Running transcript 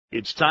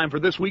It's time for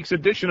this week's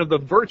edition of the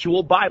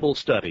Virtual Bible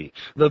Study.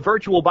 The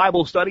Virtual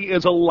Bible Study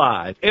is a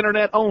live,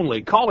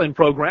 internet-only call-in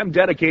program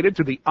dedicated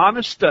to the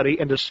honest study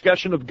and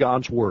discussion of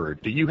God's Word.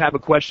 Do you have a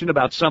question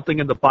about something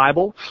in the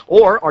Bible?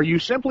 Or are you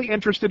simply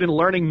interested in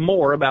learning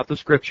more about the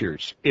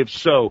Scriptures? If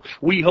so,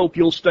 we hope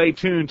you'll stay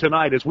tuned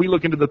tonight as we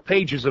look into the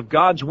pages of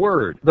God's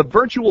Word. The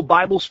Virtual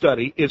Bible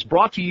Study is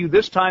brought to you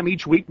this time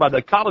each week by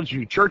the College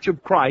View Church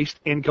of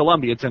Christ in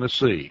Columbia,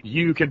 Tennessee.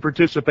 You can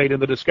participate in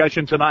the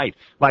discussion tonight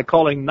by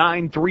calling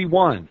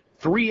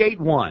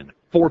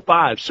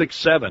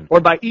 931-381-4567 or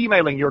by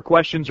emailing your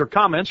questions or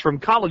comments from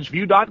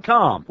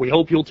collegeview.com. We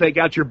hope you'll take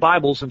out your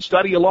Bibles and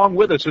study along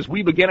with us as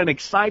we begin an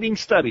exciting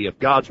study of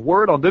God's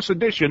Word on this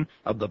edition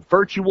of the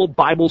Virtual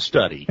Bible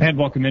Study. And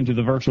welcome into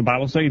the Virtual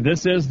Bible Study.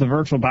 This is the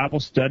Virtual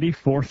Bible Study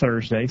for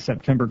Thursday,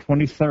 September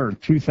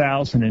 23rd,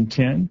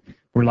 2010.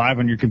 We're live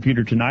on your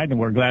computer tonight, and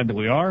we're glad that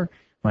we are.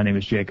 My name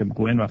is Jacob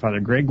Gwynn. My father,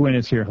 Greg Gwynn,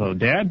 is here. Hello,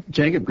 Dad.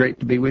 Jacob, great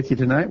to be with you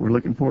tonight. We're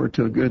looking forward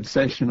to a good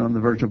session on the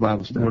Virtual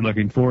Bible Study. We're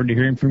looking forward to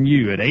hearing from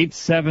you at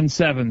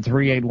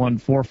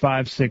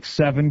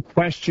 877-381-4567.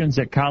 Questions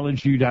at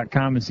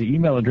collegeview.com is the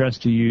email address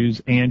to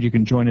use, and you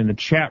can join in the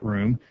chat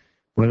room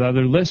with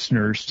other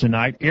listeners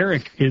tonight.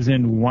 Eric is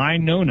in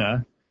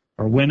Winona,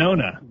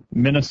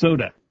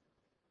 Minnesota.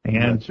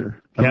 And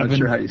I'm not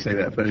sure how you say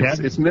that, but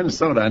it's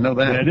Minnesota. I know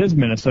that. It is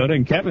Minnesota,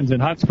 and Kevin's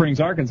in Hot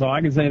Springs, Arkansas. I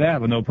can say that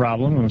with no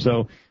problem.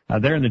 So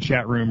they're in the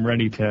chat room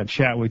ready to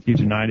chat with you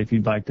tonight if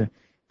you'd like to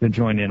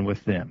join in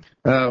with them.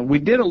 We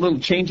did a little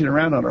changing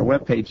around on our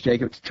webpage,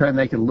 Jacob, to try and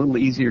make it a little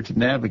easier to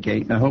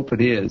navigate, and I hope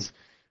it is.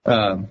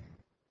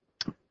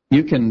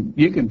 You can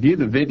view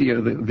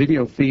the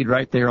video feed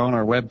right there on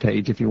our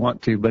webpage if you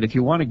want to, but if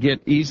you want to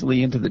get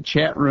easily into the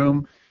chat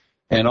room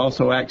and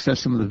also access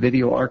some of the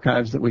video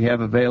archives that we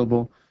have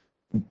available,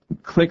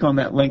 click on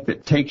that link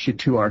that takes you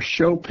to our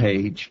show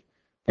page,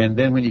 and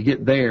then when you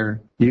get there,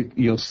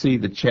 you'll see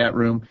the chat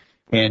room,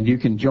 and you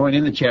can join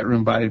in the chat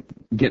room by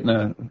getting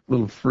a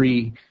little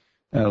free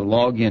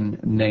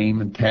login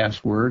name and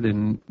password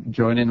and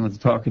join in with the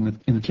talk in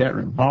the chat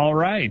room. All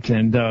right,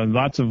 and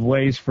lots of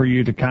ways for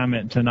you to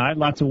comment tonight,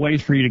 lots of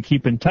ways for you to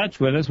keep in touch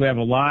with us. We have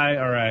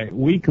a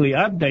weekly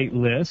update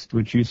list,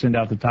 which you send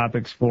out the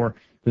topics for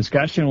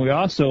discussion. We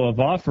also have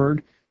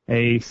offered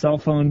a cell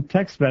phone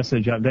text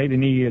message update.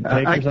 Any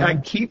takers on I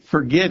keep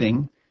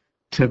forgetting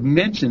to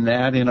mention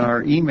that in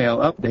our email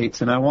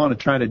updates, and I want to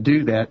try to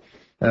do that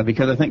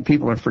because I think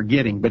people are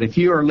forgetting. But if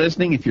you're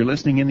listening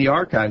in the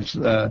archives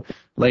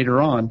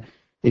later on,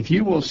 if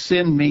you will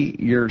send me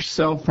your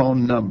cell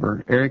phone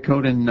number, area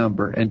code and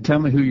number, and tell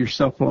me who your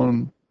cell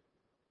phone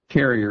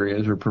carrier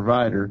is or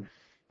provider,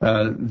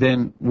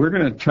 then we're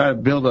going to try to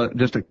build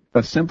just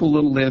a simple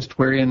little list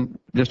wherein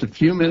just a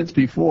few minutes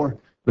before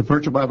the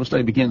Virtual Bible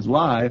Study begins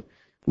live,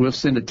 we'll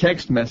send a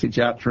text message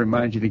out to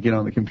remind you to get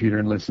on the computer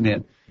and listen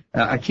in.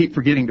 I keep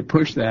forgetting to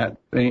push that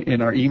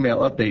in our email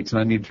updates,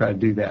 and I need to try to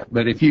do that.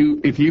 But if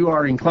you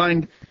are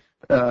inclined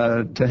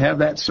to have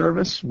that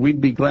service, we'd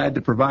be glad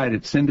to provide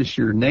it. Send us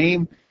your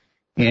name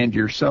and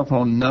your cell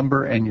phone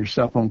number and your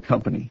cell phone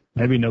company.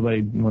 Maybe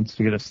nobody wants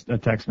to get a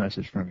text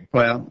message from you.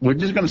 Well, we're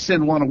just going to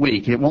send one a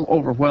week. It won't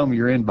overwhelm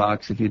your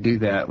inbox if you do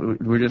that.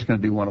 We're just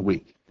going to do one a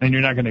week. And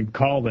you're not going to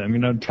call them.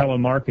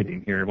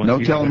 Telemarketing here. No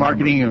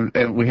telemarketing,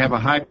 and we have a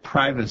high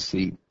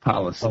privacy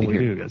policy we here.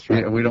 do. That's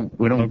right. Yeah, we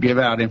don't give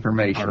out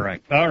information.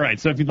 All right.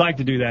 So if you'd like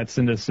to do that,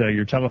 send us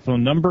your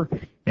telephone number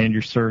and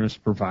your service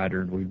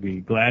provider, and we'd be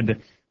glad to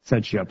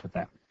set you up with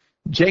that.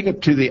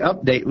 Jacob, to the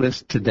update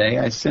list today,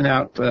 I sent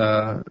out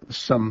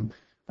some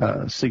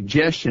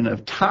suggestion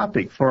of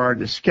topic for our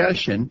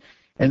discussion,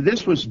 and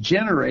this was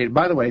generated.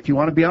 By the way, if you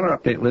want to be on our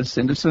update list,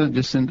 just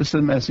send us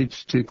a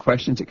message to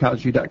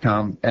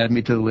questions@collegeview.com. Add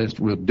me to the list.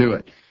 We'll do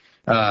it.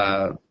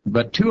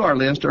 But to our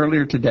list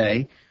earlier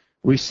today,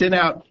 we sent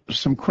out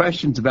some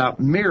questions about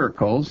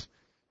miracles,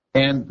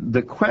 and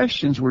the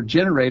questions were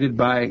generated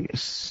by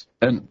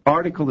an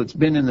article that's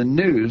been in the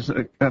news.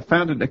 I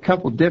found it a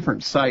couple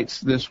different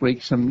sites this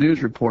week, some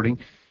news reporting.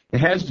 It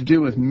has to do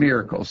with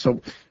miracles.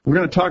 So we're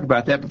going to talk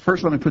about that. But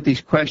first, let me put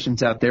these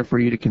questions out there for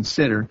you to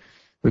consider.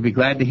 We'd be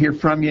glad to hear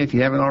from you. If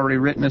you haven't already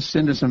written us,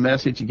 send us a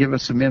message and give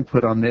us some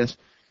input on this.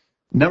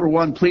 Number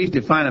one, please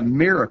define a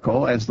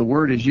miracle as the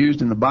word is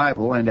used in the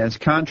Bible and as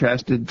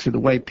contrasted to the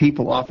way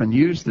people often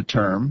use the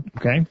term.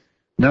 Okay.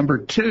 Number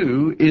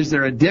two, is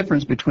there a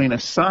difference between a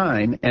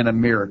sign and a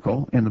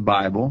miracle in the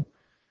Bible?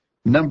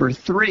 Number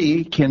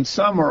three, can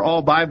some or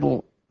all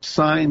Bible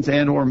signs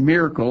and or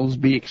miracles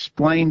be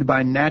explained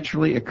by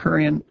naturally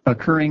occurring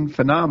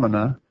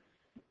phenomena?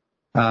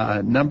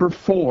 Number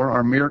four,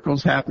 are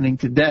miracles happening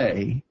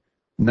today?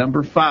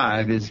 Number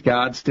five, is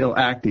God still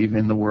active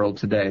in the world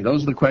today?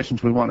 Those are the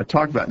questions we want to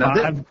talk about. Now,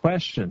 Five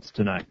questions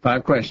tonight.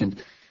 5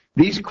 questions.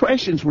 These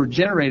questions were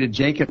generated,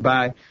 Jacob,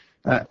 by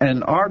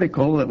an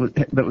article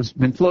that was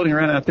been floating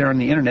around out there on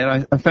the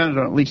Internet. I found it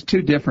on at least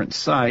 2 different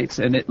sites,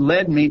 and it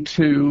led me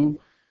to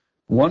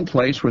one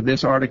place where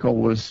this article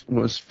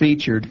was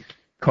featured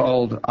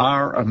called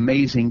Our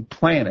Amazing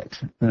Planet.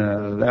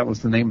 That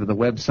was the name of the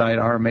website,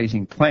 Our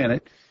Amazing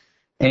Planet.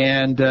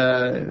 and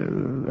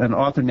an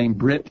author named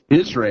Britt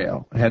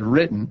Israel had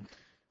written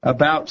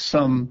about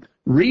some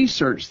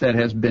research that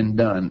has been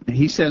done.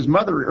 He says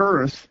Mother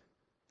Earth,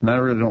 and I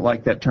really don't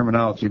like that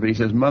terminology, but he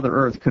says Mother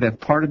Earth could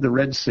have parted the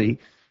Red Sea,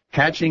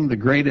 hatching the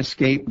great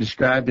escape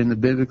described in the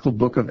biblical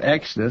book of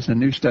Exodus, a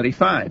new study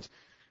finds.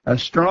 A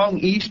strong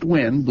east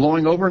wind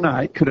blowing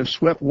overnight could have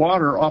swept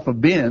water off a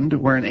bend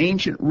where an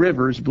ancient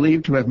river is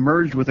believed to have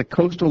merged with a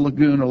coastal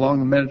lagoon along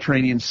the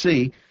Mediterranean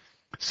Sea,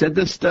 said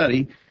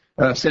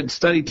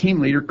study team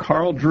leader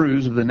Carl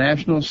Drews of the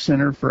National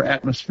Center for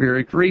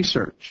Atmospheric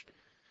Research.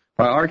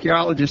 While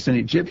archaeologists and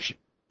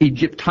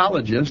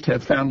Egyptologists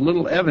have found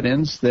little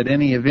evidence that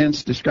any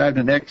events described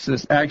in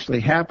Exodus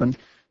actually happened,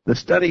 the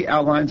study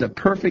outlines a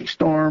perfect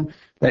storm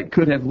that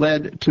could have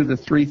led to the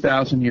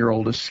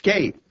 3,000-year-old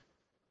escape.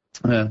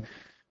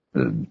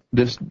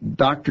 This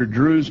Dr.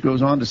 Drews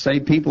goes on to say,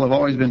 people have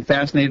always been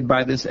fascinated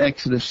by this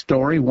Exodus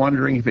story,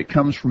 wondering if it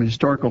comes from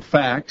historical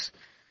facts.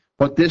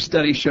 What this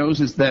study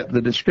shows is that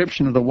the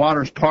description of the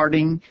waters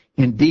parting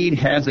indeed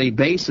has a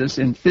basis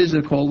in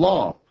physical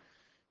law.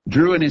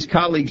 Drew and his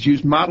colleagues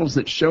used models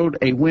that showed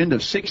a wind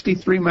of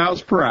 63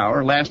 miles per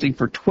hour lasting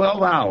for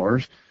 12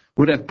 hours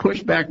would have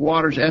pushed back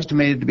waters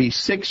estimated to be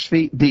 6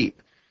 feet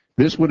deep.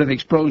 This would have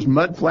exposed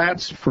mud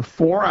flats for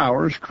 4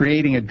 hours,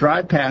 creating a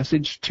dry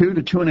passage 2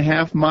 to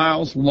 2.5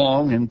 miles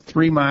long and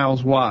 3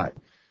 miles wide.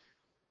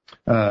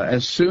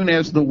 As soon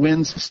as the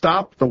winds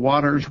stopped, the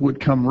waters would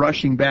come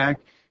rushing back.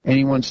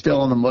 Anyone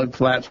still on the mud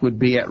flats would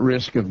be at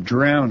risk of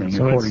drowning.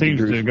 So it seems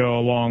to go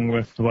along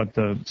with what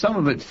the... Some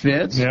of it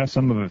fits. Yeah,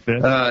 some of it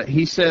fits.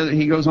 He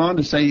goes on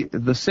to say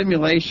the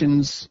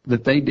simulations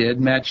that they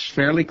did matched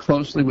fairly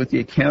closely with the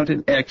account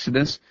in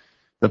Exodus.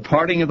 The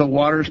parting of the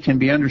waters can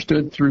be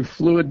understood through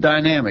fluid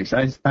dynamics.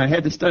 I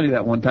had to study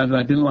that one time, and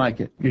I didn't like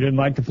it. You didn't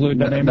like the fluid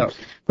dynamics?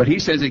 No. But he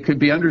says it could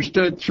be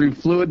understood through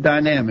fluid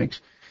dynamics.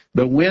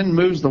 The wind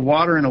moves the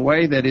water in a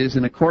way that is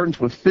in accordance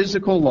with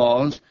physical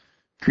laws,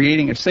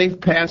 creating a safe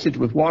passage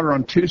with water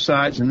on two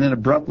sides and then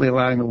abruptly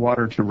allowing the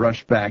water to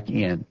rush back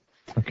in.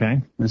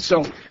 Okay. And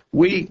so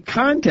we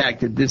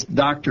contacted this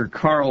Dr.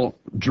 Carl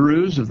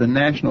Drews of the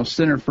National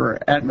Center for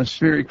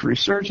Atmospheric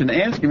Research and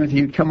asked him if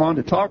he would come on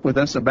to talk with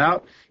us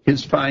about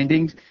his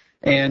findings,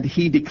 and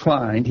he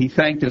declined. He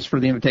thanked us for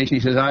the invitation.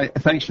 He says,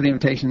 thanks for the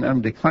invitation.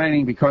 I'm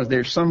declining because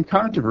there's some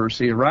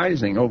controversy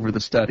arising over the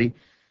study,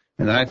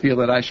 and I feel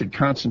that I should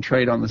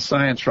concentrate on the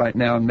science right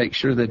now and make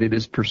sure that it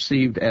is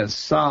perceived as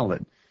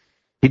solid.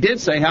 He did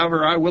say,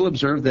 however, I will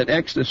observe that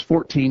Exodus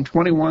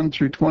 14:21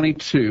 through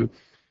 22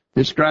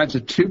 describes a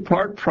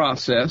two-part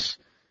process.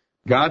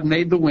 God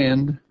made the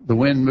wind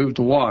moved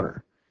the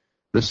water.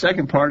 The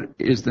second part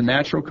is the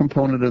natural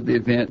component of the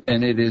event,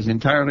 and it is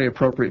entirely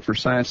appropriate for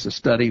science to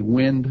study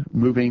wind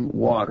moving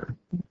water.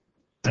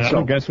 I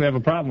don't guess we have a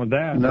problem with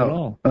that at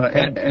all.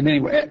 And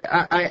anyway,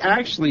 I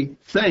actually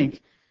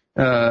think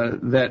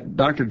that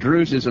Dr.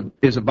 Drews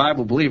is a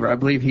Bible believer. I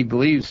believe he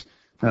believes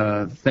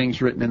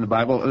things written in the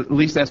Bible. At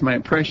least that's my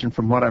impression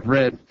from what I've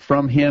read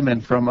from him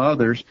and from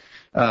others.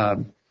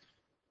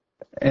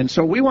 And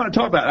so we want to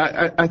talk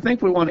about, I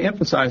think we want to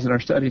emphasize in our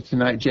study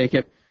tonight,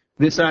 Jacob,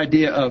 this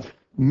idea of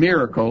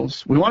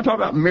miracles. We want to talk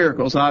about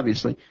miracles,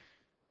 obviously.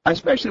 I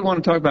especially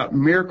want to talk about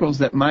miracles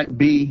that might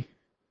be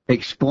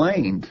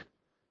explained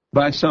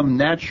by some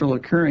natural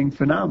occurring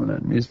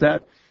phenomenon.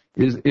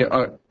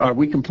 Are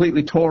we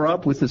completely tore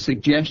up with the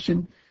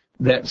suggestion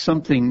that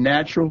something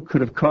natural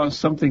could have caused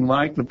something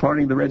like the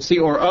parting of the Red Sea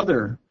or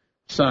other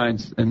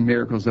signs and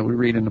miracles that we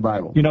read in the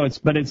Bible? You know, it's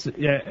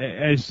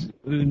as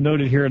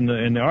noted here in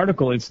the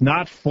article, it's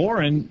not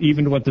foreign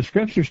even to what the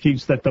Scriptures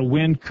teach that the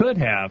wind could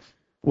have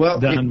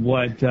done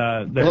what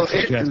they're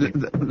suggesting.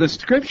 The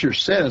Scripture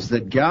says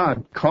that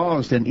God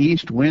caused an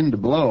east wind to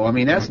blow. I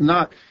mean, that's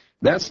not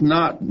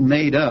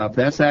made up.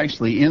 That's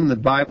actually in the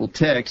Bible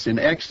text in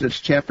Exodus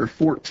chapter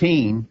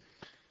 14.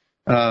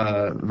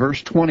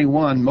 Verse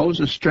 21,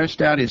 Moses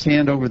stretched out his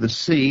hand over the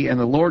sea, and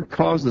the Lord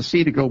caused the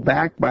sea to go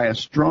back by a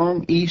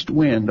strong east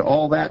wind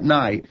all that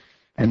night,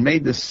 and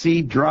made the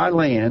sea dry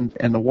land,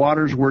 and the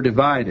waters were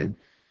divided.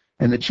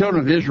 And the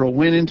children of Israel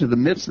went into the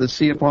midst of the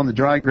sea upon the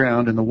dry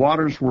ground, and the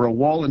waters were a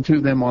wall unto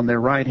them on their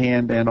right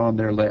hand and on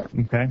their left.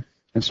 Okay.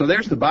 And so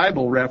there's the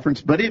Bible reference,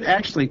 but it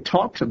actually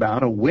talks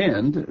about a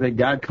wind that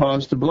God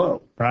caused to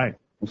blow. Right.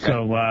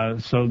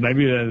 Okay. So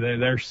maybe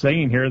they're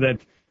saying here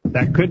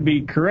that could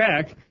be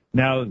correct.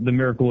 Now, the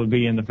miracle would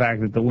be in the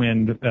fact that the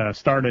wind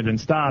started and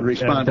stopped.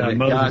 Responded to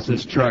God's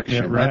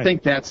instruction. Yeah, right. I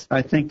think that's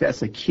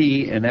a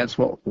key, and that's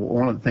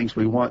one of the things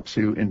we want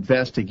to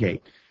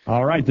investigate.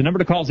 All right. The number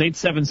to call is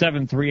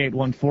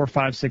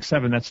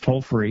 877-381-4567. That's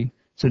toll free.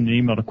 Send an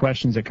email to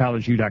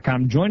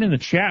questions@collegeview.com. Join in the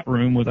chat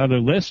room with other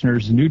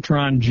listeners.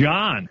 Neutron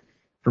John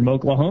from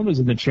Oklahoma is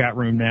in the chat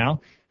room now,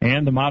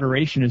 and the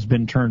moderation has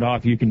been turned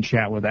off. You can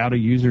chat without a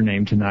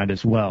username tonight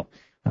as well.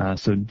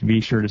 So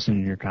be sure to send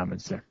in your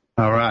comments there.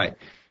 All right.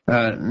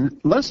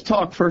 Let's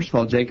talk, first of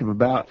all, Jacob,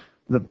 about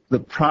the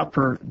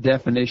proper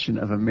definition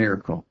of a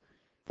miracle.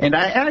 And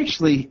I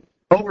actually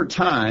over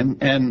time,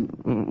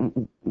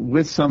 and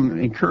with some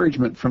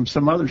encouragement from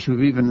some others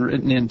who've even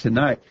written in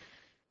tonight,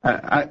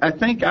 I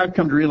think I've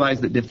come to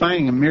realize that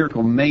defining a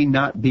miracle may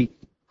not be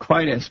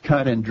quite as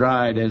cut and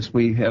dried as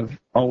we have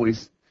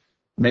always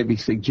maybe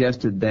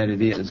suggested that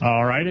it is.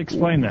 All right,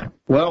 explain that.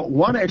 Well,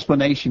 one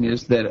explanation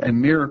is that a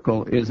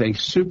miracle is a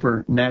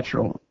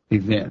supernatural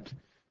event.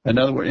 In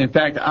other words, in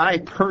fact, I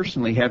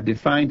personally have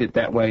defined it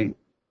that way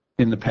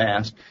in the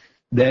past,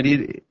 that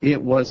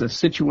it was a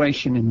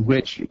situation in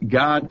which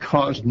God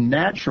caused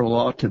natural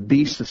law to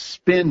be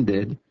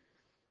suspended,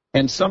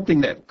 and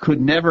something that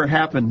could never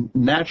happen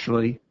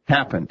naturally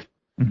happened.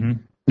 Mm-hmm.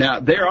 Now,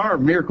 there are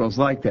miracles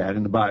like that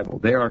in the Bible.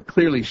 There are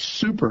clearly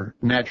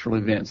supernatural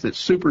events that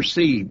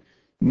supersede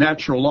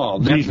natural law.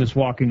 Jesus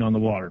walking on the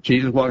water.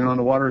 Jesus walking on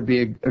the water would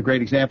be a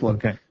great example of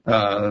Okay.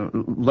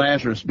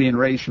 Lazarus being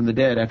raised from the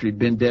dead after he'd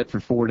been dead for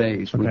 4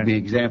 days would be an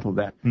example of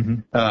that.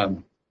 Mm-hmm.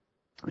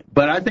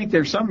 But I think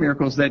there's some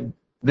miracles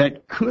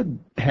that could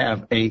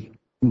have a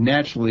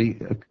naturally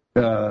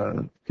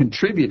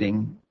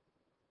contributing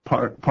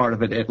part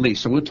of it at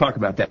least. So we'll talk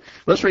about that.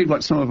 Let's read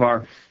what some of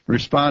our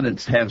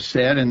respondents have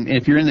said. And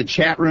if you're in the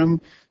chat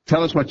room,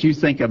 tell us what you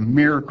think a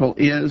miracle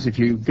is. If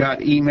you've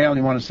got email and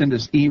you want to send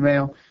us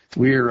email,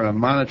 we're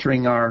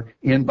monitoring our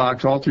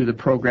inbox all through the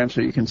program,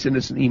 so you can send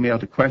us an email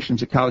to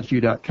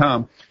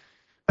questions@collegeview.com.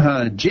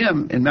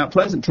 Jim in Mount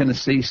Pleasant,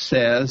 Tennessee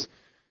says,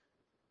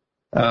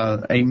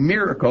 a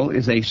miracle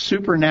is a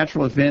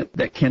supernatural event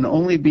that can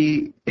only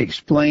be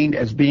explained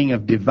as being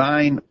of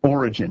divine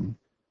origin,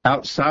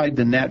 outside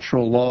the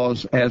natural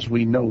laws as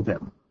we know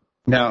them.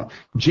 Now,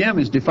 Jim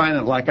is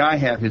defining it like I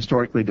have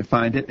historically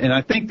defined it, and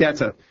I think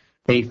that's a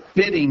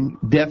fitting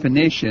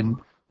definition,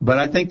 but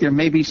I think there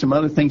may be some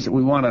other things that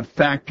we want to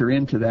factor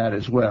into that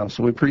as well.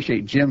 So we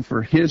appreciate Jim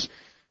for his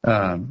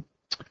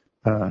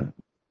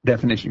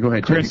definition. Go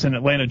ahead, Chris Terry. in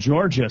Atlanta,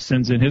 Georgia,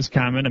 sends in his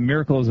comment, a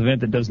miracle is an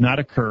event that does not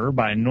occur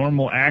by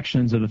normal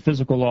actions of the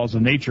physical laws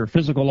of nature.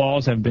 Physical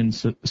laws have been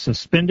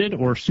suspended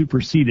or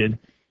superseded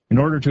in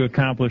order to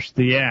accomplish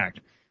the act.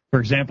 For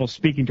example,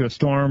 speaking to a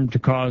storm to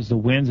cause the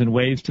winds and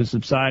waves to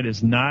subside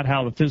is not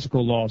how the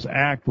physical laws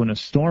act when a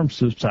storm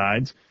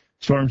subsides.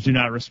 Storms do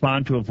not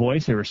respond to a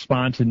voice. They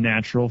respond to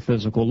natural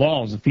physical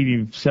laws. The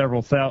feeding of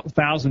several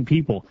thousand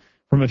people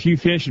from a few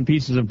fish and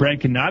pieces of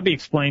bread cannot be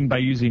explained by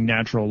using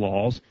natural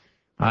laws.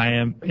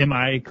 Am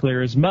I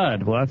clear as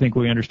mud? Well, I think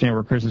we understand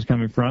where Chris is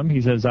coming from.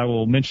 He says, I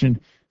will mention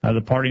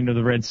the parting of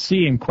the Red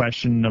Sea in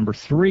question number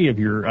 3 of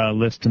your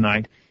list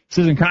tonight. It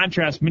says, in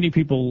contrast, many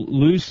people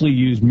loosely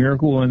use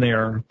miracle when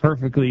there are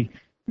perfectly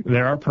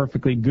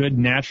good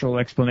natural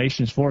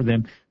explanations for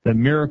them. The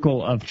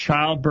miracle of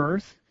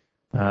childbirth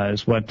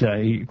is what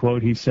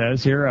he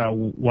says here.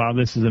 While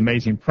this is an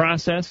amazing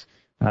process,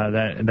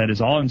 that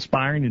is all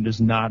inspiring, it is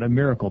not a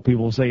miracle.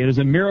 People say, it is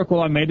a miracle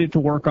I made it to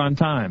work on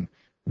time.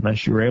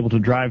 Unless you were able to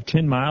drive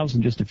 10 miles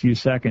in just a few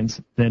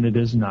seconds, then it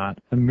is not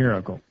a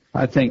miracle.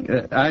 I think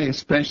I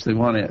especially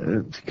want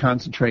to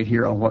concentrate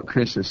here on what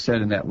Chris has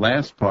said in that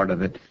last part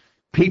of it.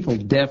 People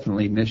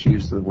definitely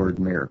misuse the word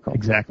miracle.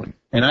 Exactly.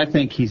 And I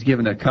think he's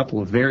given a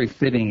couple of very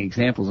fitting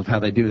examples of how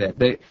they do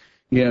that.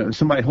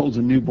 Somebody holds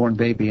a newborn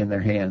baby in their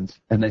hands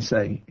and they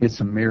say, it's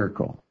a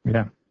miracle.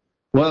 Yeah.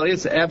 Well,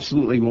 it's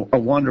absolutely a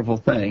wonderful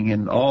thing,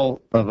 and all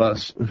of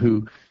us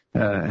who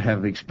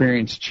have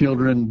experienced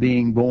children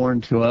being born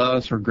to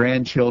us or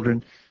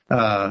grandchildren,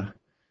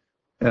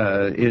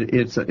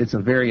 it's a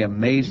very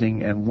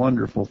amazing and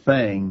wonderful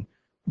thing,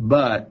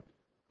 but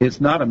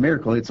it's not a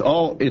miracle. It's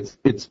all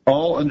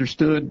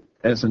understood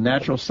as a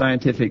natural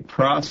scientific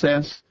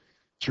process.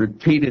 It's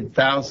repeated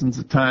thousands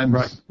of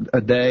times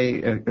a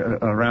day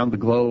around the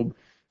globe.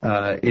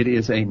 It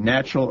is a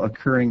natural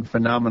occurring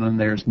phenomenon.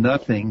 There's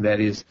nothing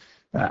that is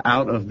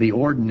out of the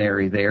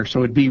ordinary there. So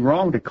it'd be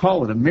wrong to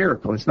call it a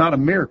miracle. It's not a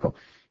miracle.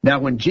 Now,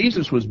 when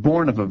Jesus was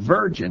born of a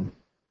virgin,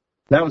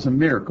 that was a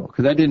miracle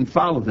because that didn't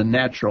follow the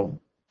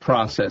natural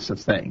process of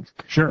things.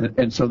 Sure.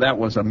 And so that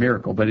was a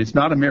miracle. But it's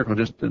not a miracle,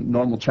 just a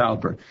normal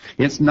childbirth.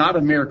 It's not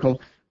a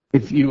miracle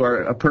if you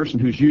are a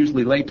person who's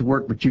usually late to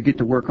work, but you get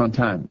to work on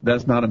time.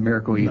 That's not a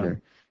miracle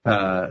either.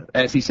 No.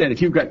 As he said,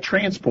 if you got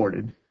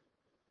transported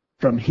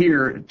from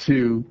here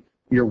to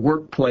your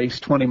workplace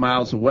 20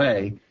 miles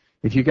away,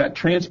 if you got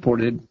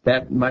transported,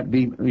 that might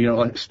be,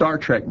 a Star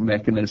Trek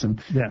mechanism.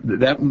 Yeah.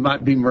 That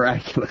might be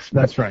miraculous.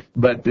 That's right.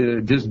 But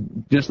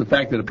just the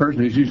fact that a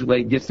person who's usually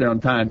late gets there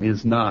on time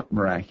is not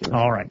miraculous.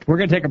 All right. We're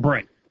going to take a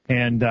break.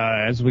 And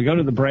as we go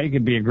to the break,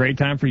 it'd be a great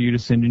time for you to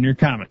send in your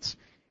comments.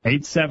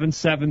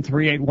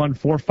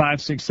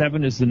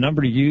 877-381-4567 is the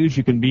number to use.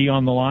 You can be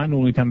on the line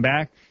when we come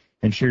back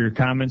and share your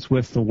comments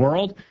with the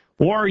world.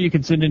 Or you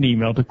can send an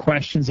email to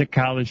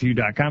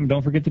questions@collegeview.com.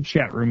 Don't forget the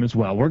chat room as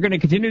well. We're going to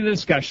continue the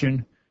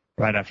discussion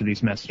right after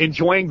these messages.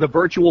 Enjoying the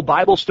virtual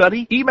Bible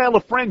study? Email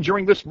a friend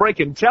during this break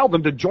and tell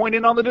them to join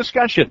in on the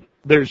discussion.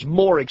 There's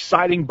more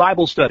exciting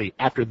Bible study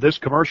after this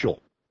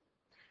commercial.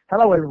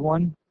 Hello,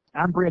 everyone.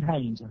 I'm Brent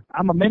Haynes.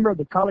 I'm a member of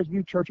the College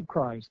View Church of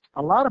Christ.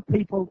 A lot of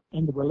people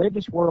in the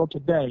religious world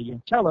today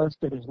tell us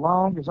that as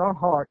long as our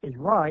heart is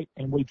right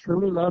and we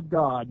truly love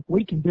God,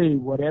 we can do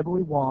whatever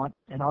we want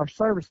in our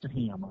service to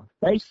Him.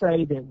 They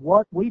say that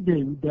what we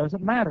do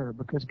doesn't matter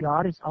because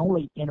God is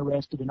only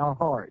interested in our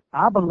heart.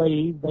 I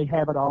believe they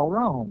have it all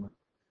wrong.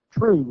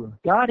 True,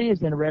 God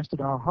is interested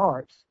in our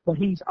hearts, but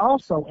He's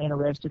also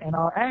interested in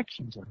our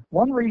actions.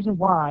 One reason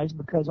why is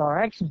because our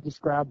actions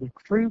describe the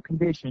true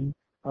condition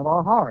of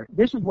our heart.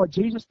 This is what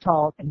Jesus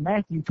taught in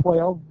Matthew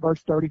 12,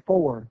 verse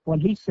 34,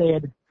 when He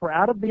said, "For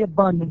out of the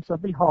abundance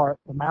of the heart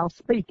the mouth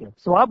speaketh."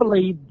 So I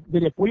believe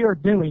that if we are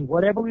doing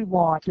whatever we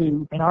want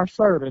to in our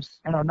service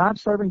and are not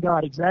serving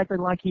God exactly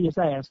like He has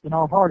asked, then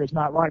our heart is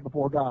not right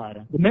before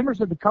God. The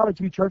members of the College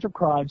View Church of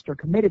Christ are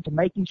committed to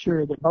making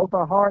sure that both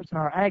our hearts and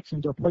our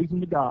actions are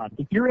pleasing to God.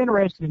 If you're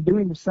interested in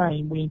doing the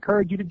same, we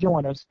encourage you to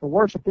join us for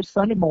worship this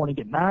Sunday morning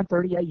at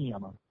 9:30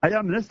 a.m. I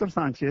am Nestor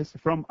Sanchez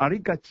from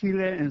Arica,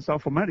 Chile in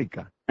South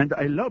America, and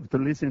I love to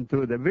listen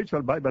to the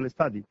virtual Bible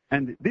study.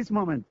 And this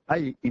moment,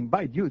 I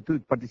invite you to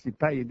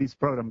participate in this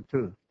program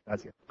too.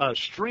 Gracias. A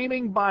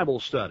streaming Bible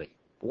study.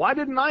 Why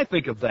didn't I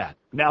think of that?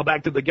 Now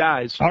back to the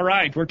guys. All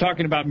right, we're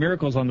talking about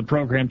miracles on the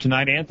program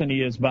tonight.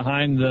 Anthony is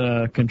behind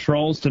the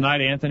controls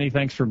tonight. Anthony,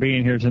 thanks for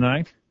being here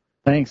tonight.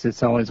 Thanks.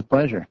 It's always a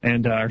pleasure.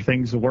 And are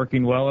things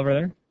working well over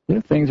there? Yeah,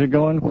 things are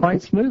going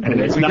quite smoothly.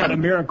 And it's not a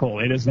miracle.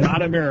 It is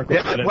not a miracle.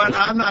 Yeah, well,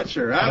 I'm not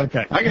sure.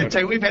 Okay. I got to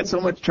tell you, we've had so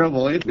much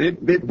trouble.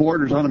 It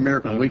borders on a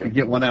miracle. We could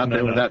get one out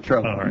there without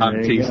trouble. Right.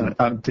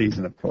 I'm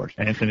teasing, of course.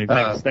 Anthony,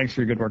 thanks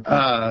for your good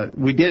work.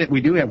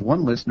 We do have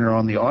one listener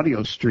on the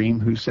audio stream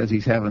who says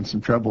he's having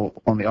some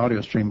trouble on the audio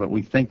stream, but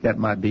we think that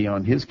might be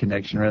on his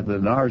connection rather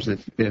than ours.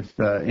 If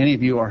any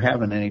of you are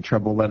having any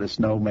trouble, let us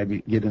know.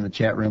 Maybe get in the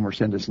chat room or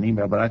send us an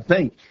email. But I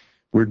think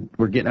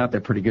we're getting out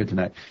there pretty good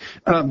tonight.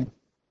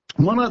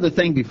 One other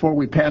thing before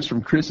we pass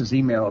from Chris's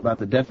email about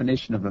the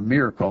definition of a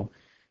miracle,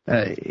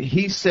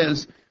 he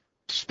says,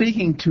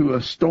 speaking to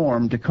a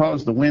storm to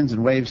cause the winds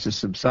and waves to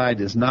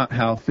subside is not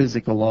how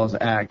physical laws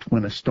act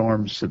when a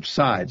storm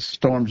subsides.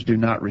 Storms do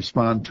not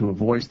respond to a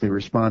voice. They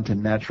respond to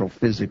natural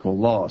physical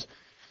laws.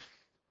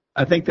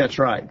 I think that's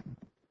right.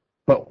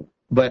 But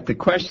the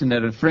question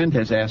that a friend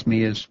has asked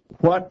me is,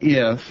 what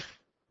if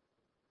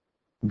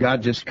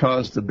God just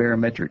caused the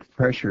barometric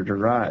pressure to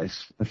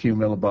rise a few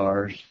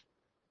millibars,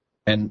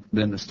 and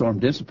then the storm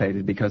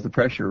dissipated because the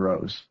pressure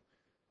rose?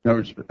 In other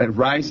words, a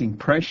rising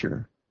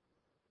pressure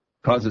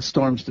causes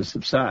storms to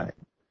subside.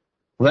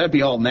 Well, that'd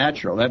be all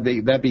natural.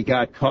 That'd be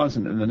God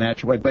causing it in the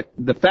natural way. But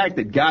the fact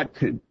that God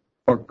could,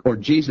 or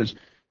Jesus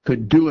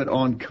could do it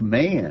on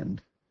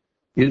command,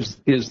 is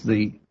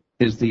the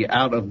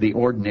out of the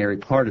ordinary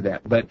part of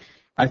that. But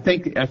I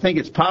think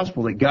it's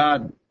possible that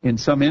God, in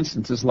some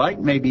instances, like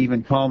maybe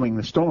even calming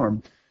the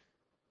storm,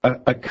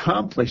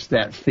 accomplished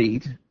that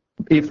feat.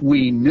 If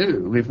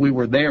we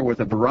were there with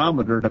a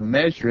barometer to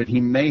measure it,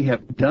 He may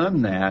have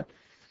done that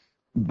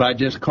by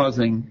just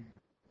causing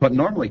what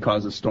normally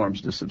causes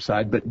storms to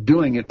subside, but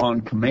doing it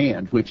on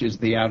command, which is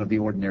the out of the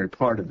ordinary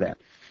part of that.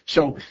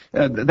 So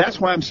that's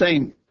why I'm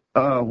saying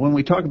when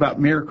we talk about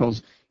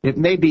miracles, it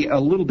may be a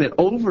little bit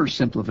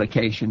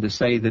oversimplification to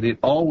say that it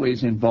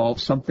always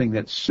involves something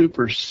that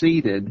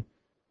superseded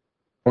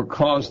or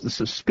caused the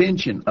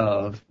suspension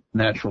of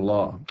natural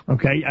law.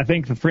 Okay, I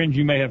think the friend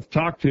you may have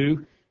talked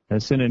to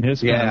has sent in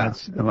his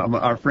comments.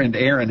 Our friend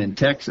Aaron in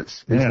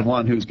Texas is the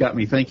one who's got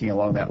me thinking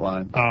along that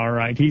line. All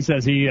right. He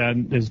says he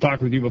has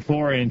talked with you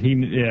before, and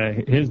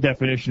his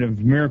definition of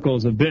miracle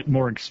is a bit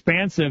more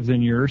expansive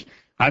than yours.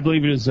 I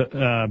believe it is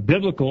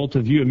biblical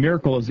to view a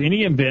miracle as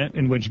any event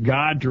in which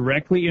God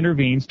directly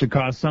intervenes to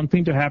cause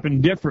something to happen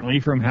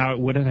differently from how it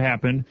would have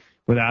happened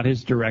without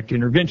His direct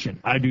intervention.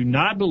 I do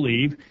not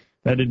believe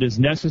that it is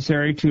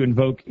necessary to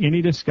invoke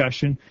any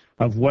discussion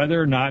of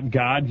whether or not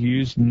God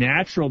used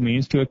natural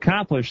means to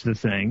accomplish the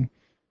thing,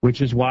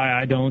 which is why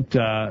I don't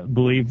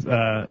believe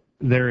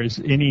there is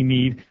any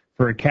need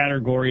for a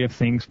category of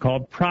things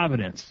called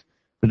providence.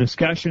 The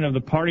discussion of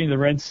the parting of the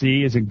Red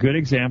Sea is a good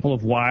example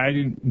of why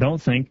I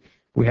don't think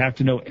we have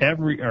to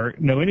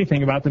know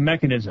anything about the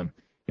mechanism.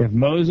 If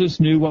Moses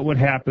knew what would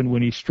happen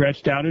when he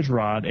stretched out his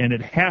rod and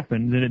it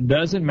happened, then it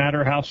doesn't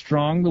matter how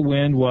strong the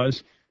wind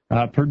was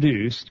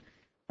produced.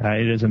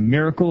 It is a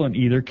miracle in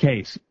either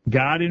case.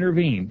 God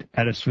intervened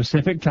at a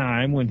specific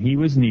time when He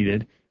was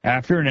needed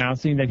after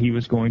announcing that He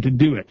was going to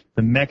do it.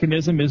 The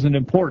mechanism isn't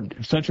important.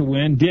 If such a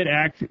wind did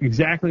act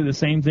exactly the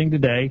same thing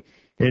today,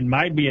 it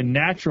might be a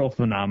natural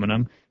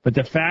phenomenon, but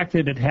the fact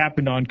that it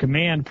happened on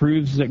command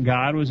proves that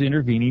God was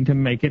intervening to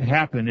make it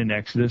happen in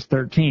Exodus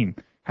 13.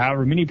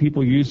 However, many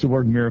people use the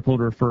word miracle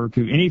to refer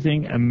to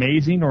anything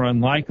amazing or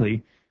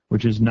unlikely,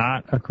 which is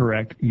not a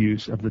correct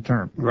use of the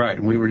term. Right,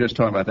 and we were just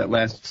talking about that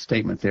last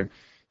statement there.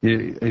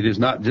 It is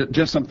not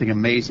just something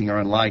amazing or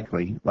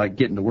unlikely, like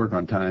getting to work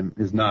on time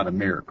is not a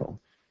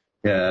miracle.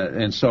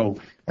 And so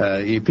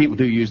people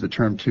do use the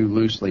term too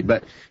loosely.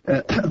 But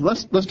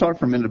let's talk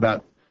for a minute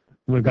about.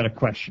 We've got a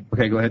question.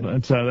 Okay, go ahead.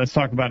 Let's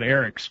talk about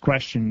Eric's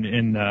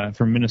question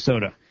from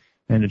Minnesota.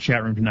 in the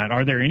chat room tonight.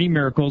 Are there any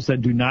miracles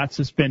that do not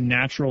suspend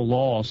natural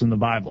laws in the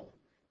Bible?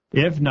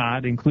 If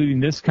not,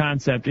 including this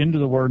concept into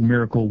the word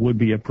miracle would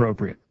be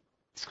appropriate.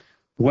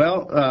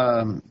 Well,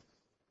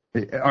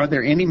 are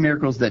there any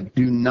miracles that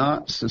do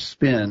not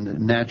suspend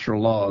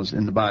natural laws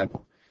in the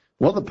Bible?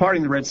 Well, the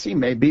parting of the Red Sea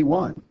may be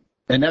one.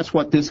 And that's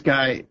what this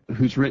guy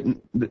who's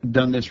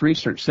done this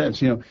research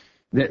says. You know,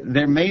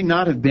 there may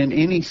not have been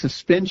any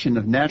suspension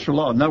of natural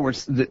law. In other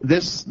words,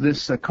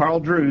 Carl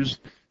Drews,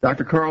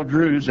 Dr. Carl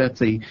Drews at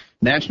the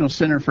National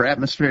Center for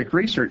Atmospheric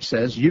Research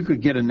says you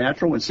could get a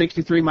natural wind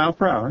 63 miles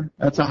per hour.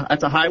 That's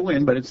a high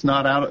wind, but it's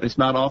not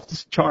off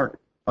the chart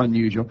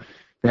unusual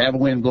to have a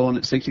wind blowing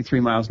at 63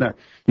 miles an hour.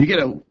 You get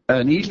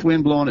an east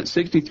wind blowing at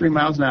 63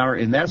 miles an hour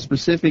in that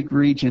specific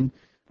region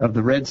of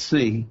the Red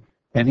Sea,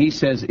 and he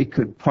says it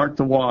could part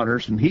the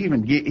waters, and he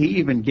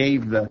even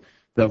gave the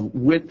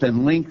width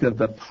and length of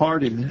the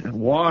parted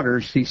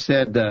waters. He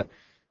said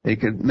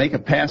it could make a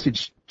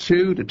passage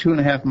 2 to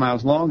 2.5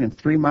 miles long and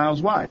 3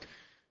 miles wide.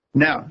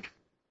 Now,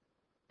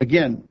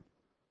 again,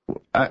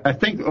 I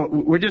think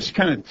we're just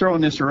kind of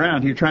throwing this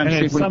around here, trying to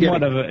see if we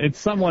get it. It's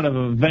somewhat of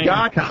a vague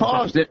God concept.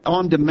 caused it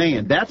on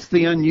demand. That's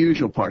the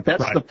unusual part.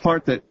 That's right. The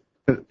part that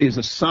is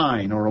a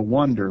sign or a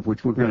wonder,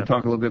 which we're going to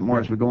talk a little bit more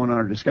as we go on in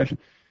our discussion.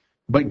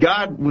 But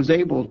God was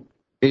able,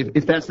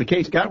 if that's the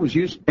case, God was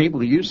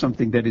able to use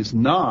something that is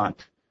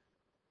not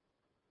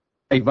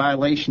a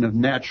violation of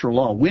natural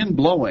law. Wind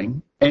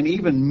blowing and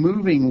even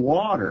moving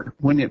water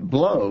when it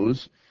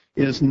blows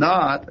is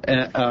not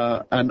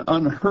an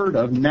unheard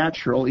of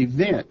natural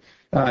event.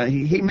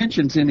 He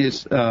mentions in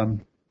his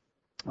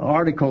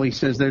article, he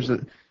says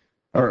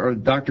or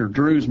Dr.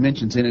 Drews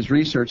mentions in his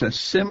research, a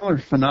similar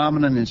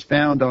phenomenon is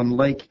found on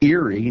Lake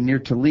Erie near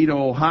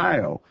Toledo,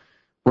 Ohio,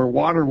 where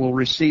water will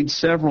recede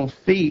several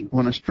feet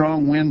when a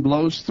strong wind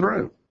blows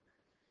through.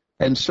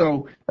 And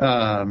so,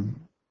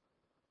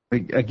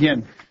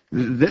 again,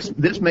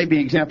 this may be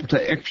an example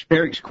to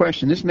Eric's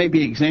question. This may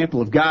be an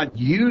example of God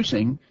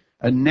using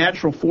a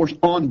natural force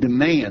on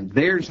demand.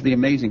 There's the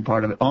amazing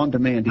part of it, on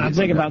demand. I'm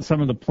thinking about some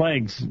of the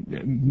plagues,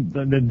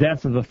 the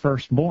death of the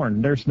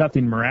firstborn. There's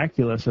nothing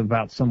miraculous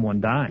about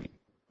someone dying.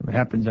 It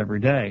happens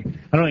every day.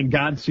 I don't think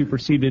God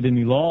superseded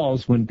any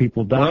laws when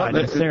people die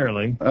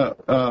necessarily.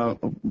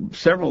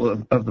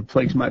 Several of the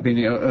plagues might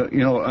be,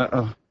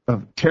 a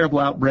terrible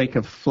outbreak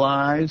of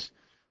flies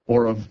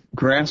or of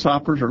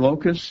grasshoppers or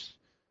locusts.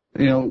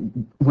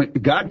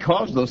 God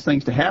caused those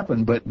things to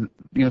happen, but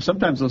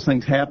sometimes those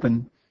things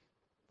happen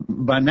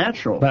by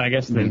natural. But I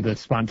guess the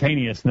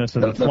spontaneousness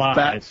of the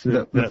flies.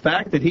 The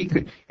fact that he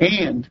could,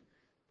 and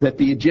that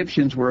the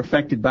Egyptians were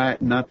affected by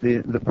it, not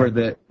where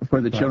the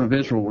children of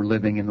Israel were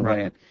living in the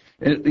land.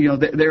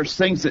 There's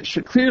things that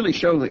should clearly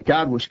show that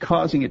God was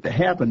causing it to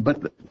happen,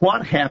 but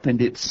what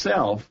happened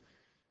itself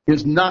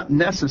is not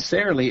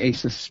necessarily a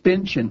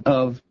suspension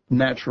of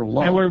natural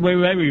law. And we're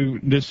maybe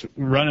just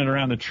running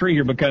around the tree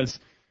here because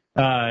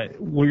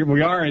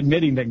we are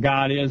admitting that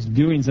God is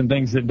doing some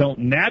things that don't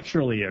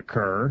naturally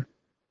occur,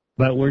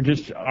 but we're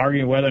just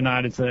arguing whether or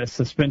not it's a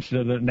suspension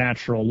of the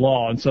natural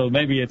law. And so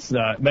maybe it's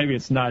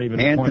not even.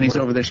 Anthony's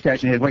over there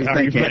scratching his head. What do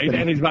you think, Anthony?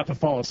 Anthony's about to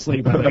fall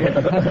asleep. I think.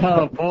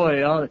 Oh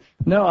boy,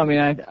 no. I mean,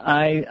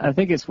 I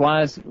think it's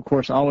wise, of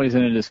course, always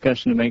in a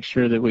discussion to make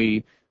sure that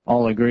we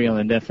all agree on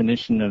the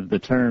definition of the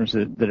terms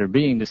that are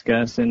being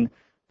discussed. And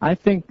I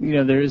think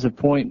there is a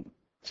point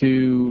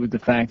to the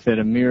fact that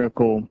a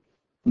miracle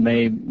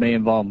may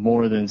involve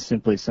more than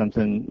simply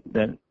something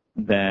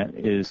that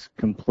is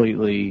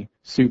completely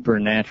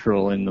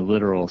supernatural in the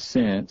literal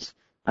sense.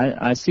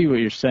 I see what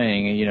you're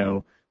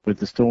saying, with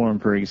the storm,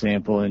 for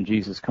example, and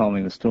Jesus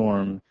calming the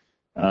storm.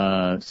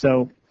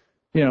 So,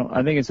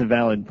 I think it's a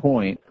valid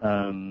point.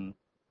 I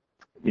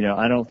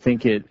don't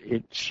think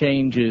it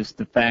changes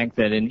the fact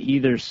that in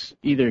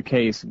either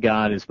case,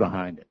 God is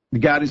behind it.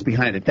 God is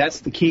behind it.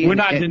 That's the key. We're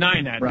not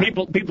denying that. Right.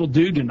 People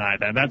do deny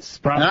that. That's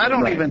probably. And I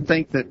don't even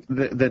think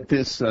that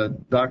this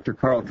Dr.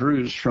 Carl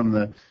Drews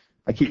from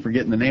I keep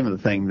forgetting the name of the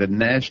thing, the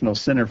National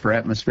Center for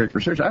Atmospheric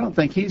Research, I don't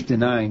think he's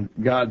denying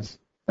God's.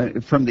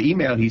 From the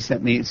email he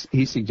sent me,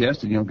 he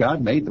suggested,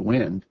 God made the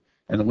wind,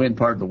 and the wind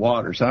parted the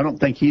water. So I don't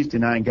think he's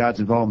denying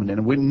God's involvement in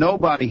it.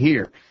 Nobody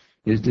here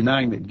is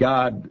denying that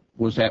God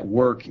was at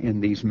work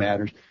in these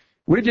matters.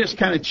 We're just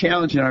kind of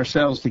challenging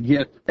ourselves to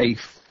get a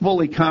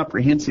fully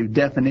comprehensive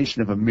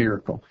definition of a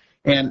miracle.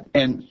 And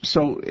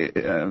so,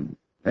 and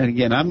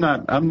again, I'm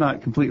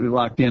not completely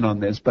locked in on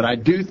this, but I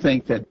do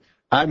think that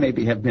I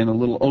maybe have been a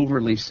little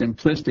overly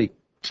simplistic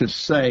to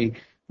say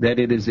that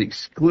it is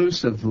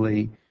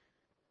exclusively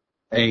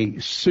a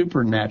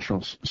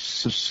supernatural,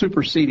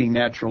 superseding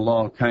natural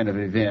law kind of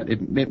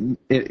event.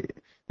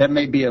 That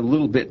may be a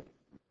little bit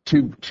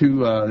too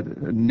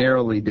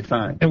narrowly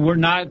defined. And we're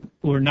not.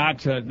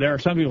 There are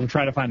some people who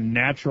try to find a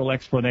natural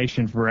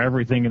explanation for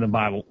everything in the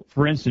Bible.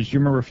 For instance, you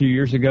remember a few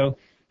years ago,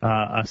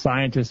 a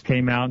scientist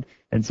came out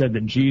and said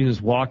that Jesus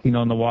walking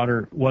on the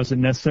water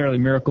wasn't necessarily a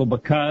miracle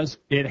because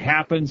it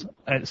happens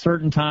at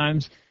certain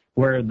times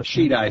where the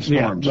sheet ice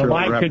forms. The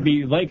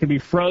lake could be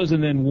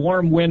frozen, then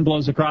warm wind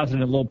blows across it,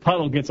 and a little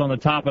puddle gets on the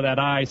top of that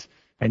ice,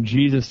 and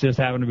Jesus just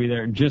happened to be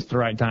there at just the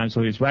right time,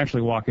 so he's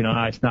actually walking on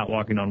ice, not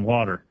walking on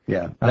water.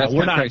 Yeah, that's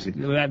we're not crazy.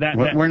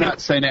 We're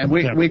not saying that.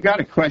 We've got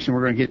a question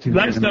we're going to get to.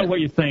 Let us know what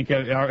you think.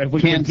 If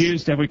we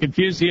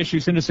confused the issue,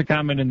 send us a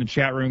comment in the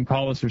chat room,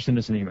 call us, or send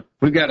us an email.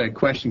 We've got a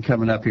question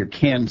coming up here.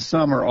 Can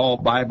some or all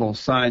Bible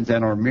signs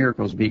and/or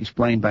miracles be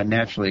explained by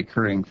naturally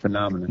occurring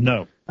phenomena?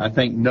 No. I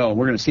think no.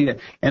 We're going to see that.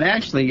 And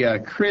actually,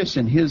 Chris,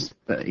 in his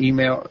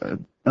email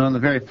on the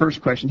very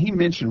first question, he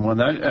mentioned one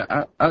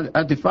that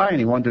I defy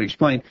anyone to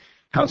explain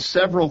how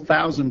several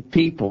thousand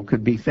people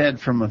could be fed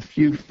from a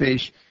few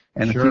fish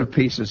and a few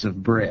pieces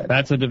of bread.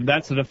 That's a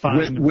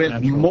defined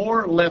with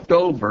more left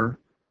over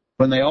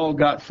when they all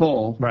got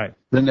full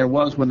than there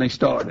was when they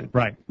started.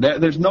 Right.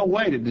 There's no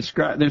way to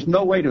describe. There's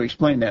no way to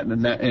explain that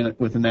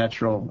with a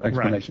natural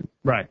explanation.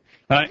 Right.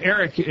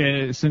 Eric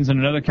sends in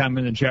another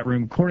comment in the chat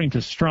room. According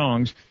to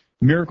Strong's,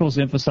 miracles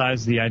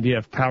emphasize the idea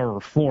of power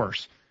or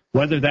force.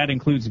 Whether that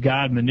includes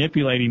God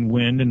manipulating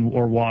wind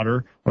or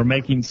water or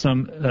making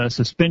some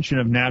suspension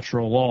of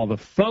natural law, the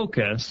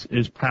focus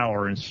is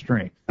power and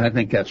strength. I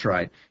think that's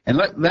right.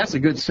 And that's a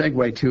good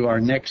segue to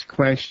our next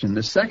question.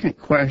 The second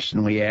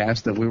question we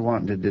asked that we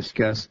wanted to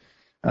discuss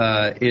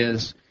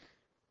is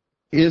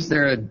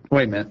there a –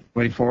 wait a minute.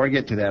 Before I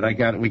get to that,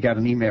 we got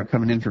an email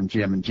coming in from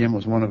Jim, and Jim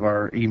was one of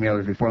our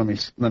emailers before.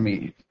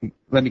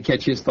 Let me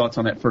catch his thoughts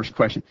on that first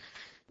question.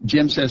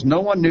 Jim says,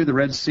 no one knew the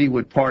Red Sea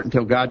would part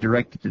until God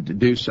directed it to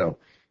do so.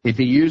 If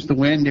he used the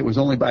wind, it was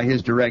only by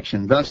his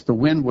direction. Thus, the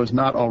wind was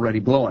not already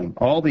blowing.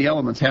 All the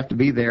elements have to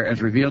be there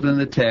as revealed in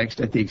the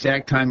text at the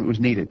exact time it was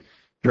needed.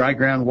 Dry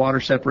ground, water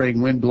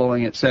separating, wind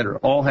blowing, etc.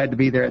 All had to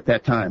be there at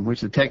that time,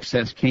 which the text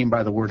says came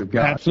by the word of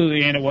God.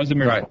 Absolutely, and it was a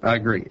miracle. Right, I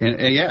agree.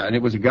 And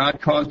it was a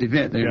God-caused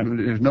event.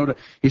 There's no.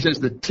 He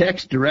says the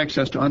text directs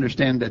us to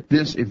understand that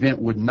this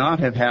event would not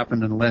have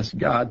happened unless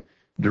God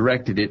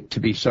directed it to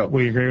be so.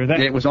 We agree with that.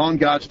 It was on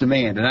God's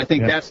demand, and I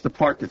think that's the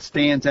part that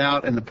stands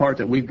out and the part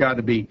that we've got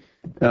to be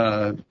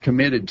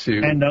committed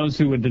to. And those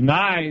who would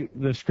deny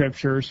the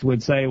scriptures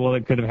would say, well,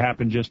 it could have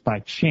happened just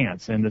by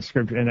chance, and the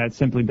scripture, and that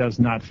simply does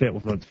not fit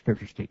with what the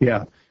scriptures teach.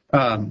 Yeah.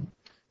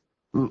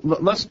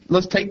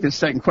 Let's take this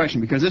second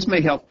question because this may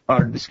help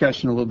our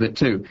discussion a little bit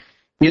too.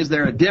 Is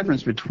there a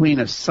difference between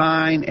a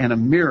sign and a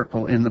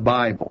miracle in the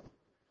Bible?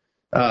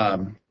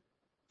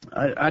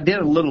 I did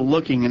a little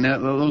looking, and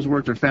those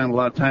words are found a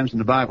lot of times in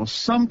the Bible.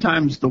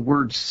 Sometimes the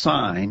word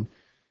sign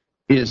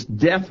is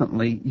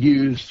definitely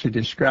used to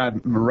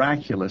describe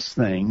miraculous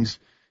things.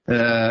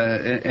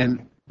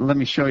 And let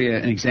me show you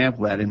an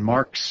example of that. In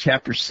Mark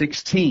chapter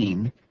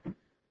 16,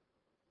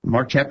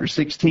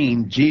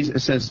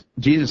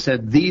 Jesus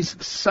said,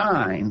 these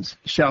signs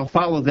shall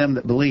follow them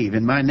that believe.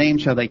 In my name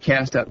shall they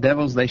cast out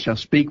devils. They shall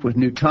speak with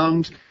new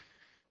tongues.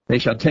 They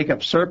shall take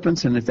up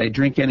serpents, and if they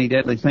drink any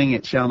deadly thing,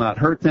 it shall not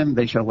hurt them.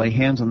 They shall lay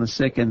hands on the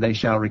sick, and they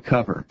shall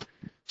recover.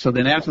 So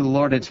then after the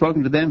Lord had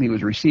spoken to them, he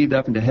was received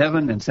up into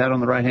heaven and sat on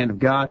the right hand of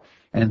God.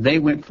 And they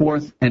went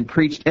forth and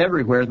preached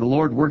everywhere, the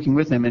Lord working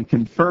with them and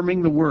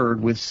confirming the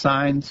word with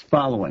signs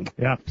following.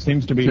 Yeah,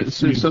 seems to be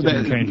so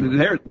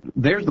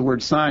there's the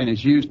word sign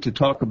is used to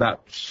talk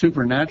about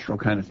supernatural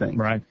kind of things.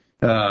 Right.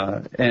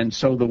 And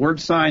so the word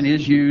sign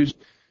is used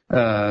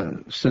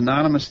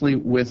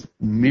synonymously with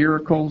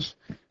miracles.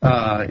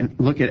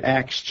 Look at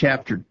Acts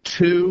chapter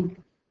 2.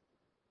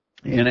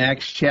 In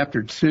Acts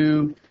chapter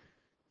 2,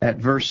 at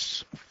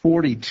verse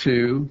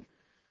 42,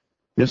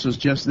 this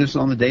is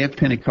on the day of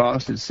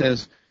Pentecost. It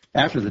says,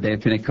 after the day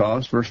of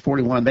Pentecost, verse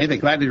 41, they that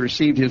gladly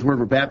received his word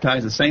were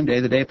baptized the same day,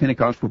 the day of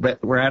Pentecost,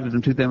 were added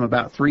unto them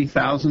about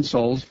 3,000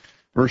 souls.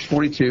 Verse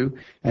 42,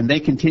 and they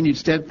continued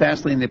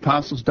steadfastly in the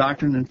apostles'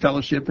 doctrine and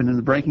fellowship and in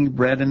the breaking of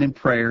bread and in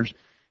prayers.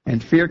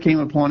 And fear came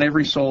upon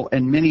every soul,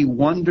 and many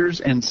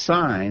wonders and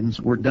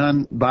signs were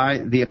done by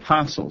the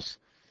apostles.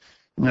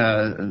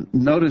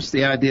 Notice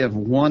the idea of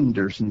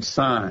wonders and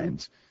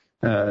signs.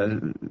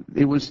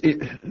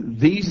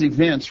 These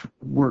events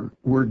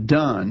were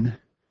done,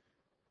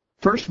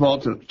 first of all,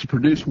 to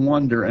produce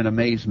wonder and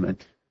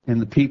amazement in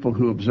the people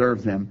who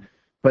observed them,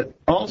 but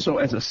also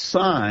as a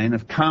sign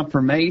of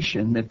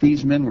confirmation that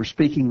these men were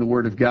speaking the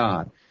word of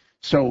God.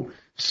 So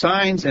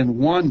signs and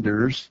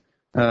wonders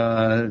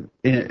and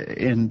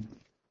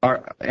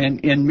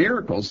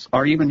miracles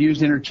are even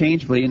used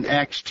interchangeably. In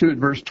Acts 2 at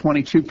verse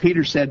 22,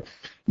 Peter said,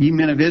 ye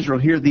men of Israel,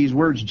 hear these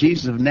words,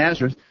 Jesus of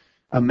Nazareth,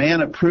 a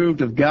man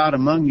approved of God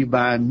among you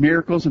by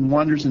miracles and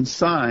wonders and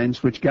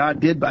signs, which God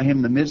did by him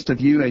in the midst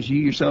of you, as you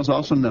yourselves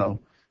also know.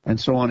 And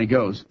so on he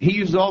goes. He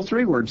uses all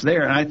three words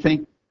there, and I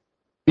think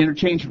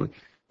interchangeably.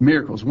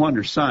 Miracles,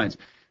 wonders, signs.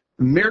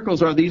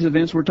 Miracles are these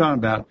events we're talking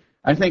about.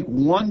 I think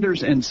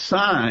wonders and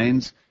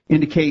signs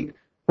indicate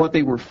what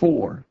they were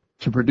for,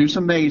 to produce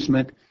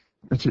amazement,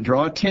 to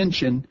draw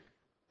attention,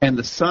 and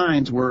the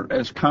signs were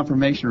as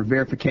confirmation or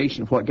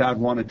verification of what God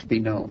wanted to be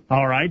known.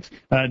 All right.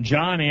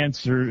 Jim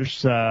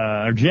answers,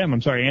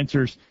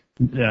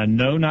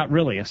 no, not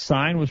really. A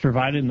sign was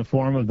provided in the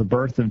form of the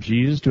birth of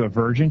Jesus to a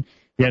virgin,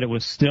 yet it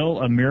was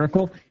still a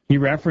miracle. He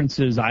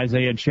references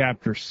Isaiah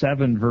chapter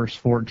 7, verse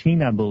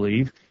 14, I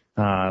believe,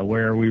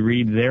 where we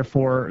read,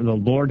 "Therefore the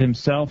Lord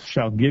himself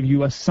shall give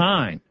you a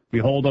sign.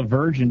 Behold, a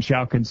virgin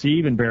shall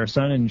conceive and bear a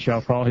son, and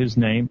shall call his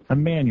name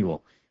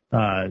Emmanuel."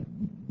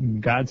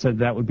 God said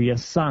that would be a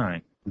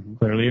sign,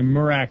 clearly a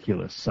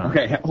miraculous sign.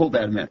 Okay, hold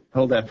that a minute.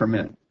 Hold that for a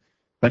minute.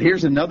 But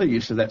here's another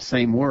use of that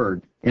same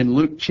word. In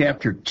Luke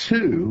chapter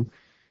 2,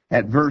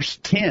 at verse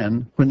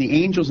 10, when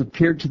the angels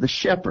appeared to the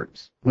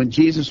shepherds, when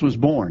Jesus was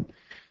born,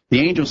 the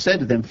angel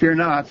said to them, "Fear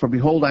not, for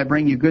behold, I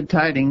bring you good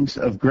tidings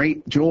of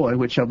great joy,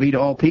 which shall be to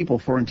all people.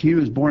 For unto you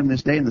is born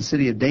this day in the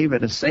city of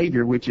David a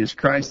Savior, which is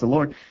Christ the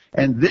Lord.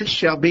 And this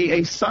shall be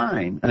a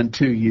sign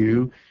unto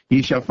you.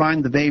 Ye shall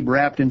find the babe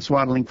wrapped in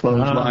swaddling clothes,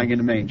 lying in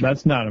a manger."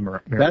 That's not a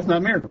miracle. That's not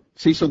a miracle.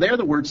 See, so there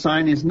the word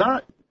sign is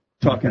not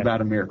talking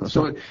about a miracle.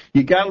 So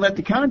you got to let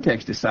the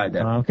context decide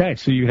that. Okay,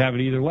 so you have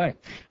it either way.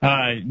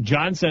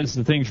 John says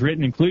the things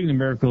written, including the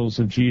miracles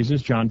of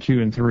Jesus, John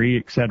 2 and 3,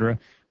 etc.,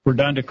 were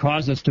done to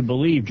cause us to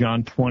believe,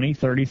 John 20,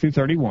 30 through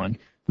 31.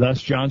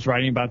 Thus, John's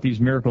writing about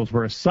these miracles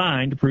were a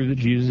sign to prove that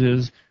Jesus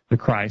is the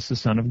Christ, the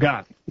Son of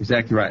God.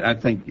 Exactly right. I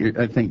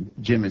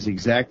think Jim is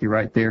exactly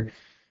right there.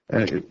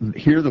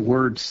 Here the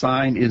word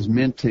sign is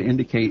meant to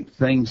indicate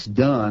things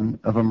done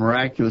of a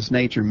miraculous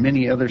nature.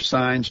 Many other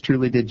signs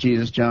truly did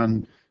Jesus,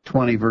 John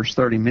 20, verse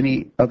 30.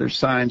 Many other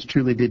signs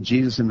truly did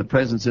Jesus in the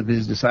presence of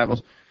his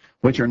disciples,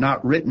 which are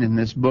not written in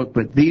this book,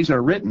 but these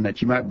are written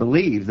that you might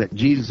believe that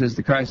Jesus is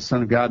the Christ, the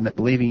Son of God, and that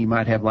believing you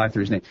might have life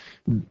through his name.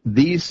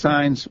 These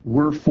signs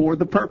were for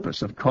the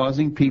purpose of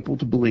causing people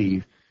to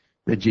believe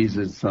that Jesus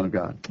is the Son of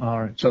God.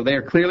 All right. So they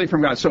are clearly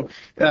from God.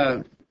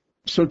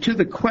 So to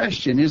the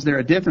question, is there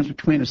a difference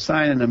between a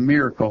sign and a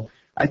miracle?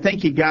 I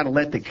think you got to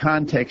let the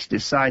context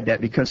decide that,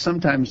 because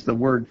sometimes the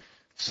word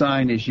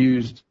sign is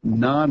used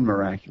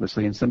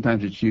non-miraculously, and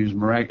sometimes it's used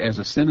as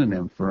a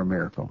synonym for a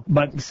miracle.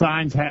 But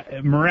signs,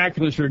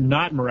 miraculous or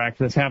not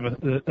miraculous,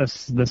 have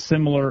the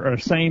similar or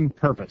same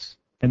purpose,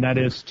 and that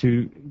is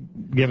to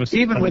give us...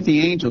 Even with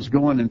the angels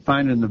going and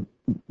finding the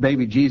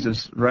baby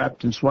Jesus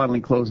wrapped in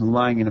swaddling clothes and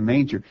lying in a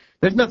manger,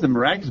 there's nothing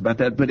miraculous about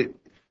that,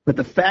 but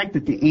the fact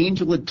that the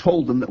angel had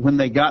told them that when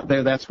they got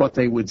there that's what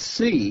they would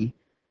see,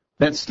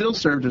 that still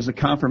served as a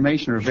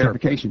confirmation or a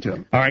verification to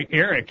them. All right,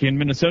 Eric in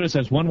Minnesota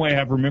says, one way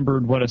I've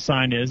remembered what a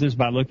sign is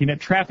by looking at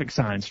traffic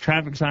signs.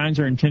 Traffic signs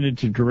are intended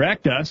to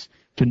direct us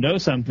to know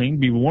something,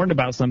 be warned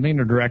about something,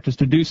 or direct us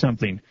to do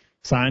something.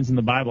 Signs in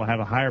the Bible have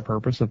a higher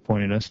purpose of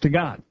pointing us to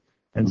God.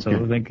 And so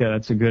I think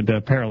that's a good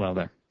parallel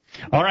there.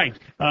 All right,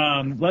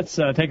 let's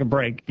take a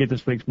break, get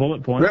this week's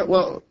bullet point.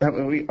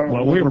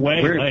 We're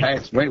way late.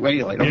 Past, way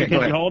late. Okay,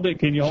 Can you hold it?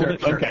 Can you hold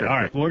it? Sure, okay, sure. All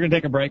right. Well, we're going to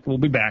take a break. We'll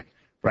be back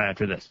right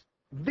after this.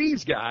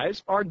 These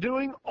guys are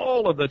doing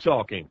all of the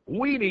talking.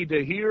 We need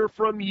to hear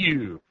from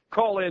you.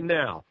 Call in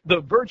now.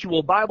 The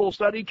virtual Bible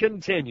study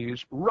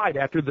continues right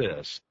after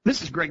this.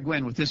 This is Greg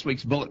Gwynn with this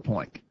week's bullet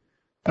point.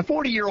 A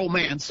 40-year-old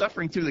man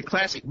suffering through the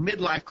classic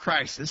midlife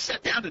crisis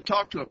sat down to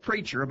talk to a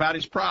preacher about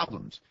his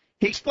problems.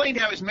 He explained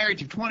how his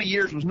marriage of 20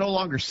 years was no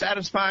longer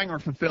satisfying or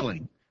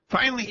fulfilling.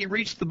 Finally, he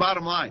reached the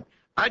bottom line.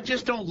 "I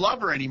just don't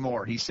love her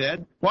anymore," he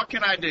said. "What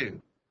can I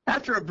do?"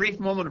 After a brief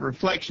moment of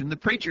reflection, the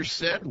preacher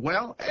said,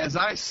 "Well, as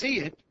I see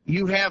it,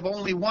 you have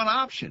only one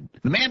option."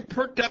 The man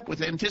perked up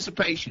with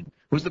anticipation.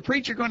 Was the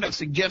preacher going to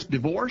suggest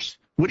divorce?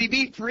 Would he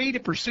be free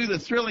to pursue the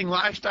thrilling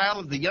lifestyle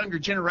of the younger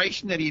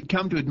generation that he had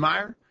come to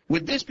admire?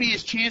 Would this be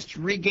his chance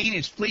to regain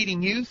his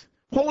fleeting youth?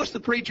 What was the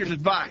preacher's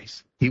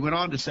advice? He went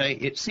on to say,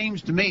 "It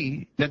seems to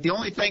me that the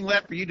only thing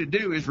left for you to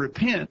do is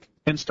repent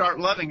and start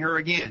loving her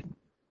again."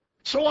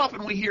 So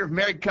often we hear of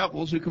married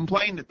couples who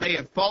complain that they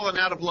have fallen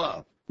out of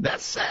love.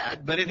 That's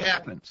sad, but it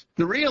happens.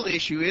 The real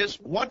issue is,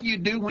 what do you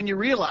do when you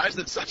realize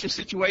that such a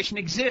situation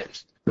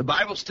exists? The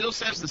Bible still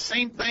says the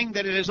same thing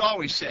that it has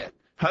always said.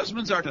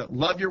 Husbands are to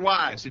love your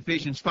wives,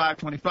 Ephesians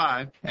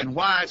 5:25, and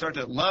wives are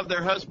to love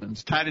their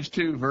husbands, Titus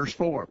 2, verse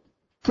 4.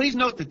 Please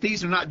note that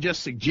these are not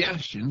just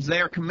suggestions,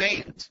 they are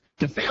commands.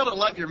 To fail to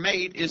love your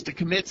mate is to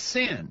commit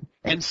sin,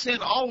 and sin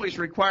always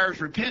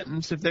requires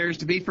repentance if there is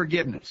to be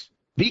forgiveness.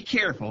 Be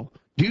careful.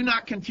 Do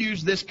not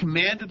confuse this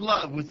commanded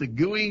love with the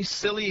gooey,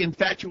 silly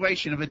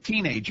infatuation of a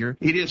teenager.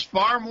 It is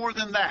far more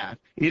than that.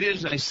 It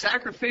is a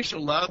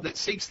sacrificial love that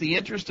seeks the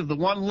interest of the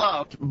one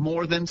loved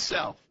more than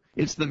self.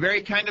 It's the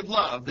very kind of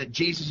love that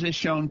Jesus has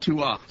shown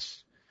to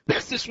us.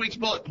 That's this week's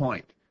bullet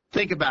point.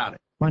 Think about it.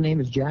 My name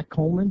is Jack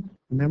Coleman,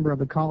 a member of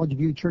the College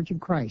View Church of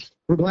Christ.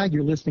 We're glad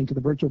you're listening to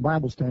the virtual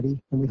Bible study,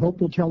 and we hope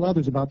you'll tell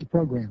others about the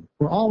program.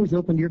 We're always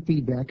open to your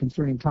feedback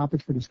concerning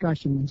topics for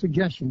discussion and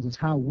suggestions as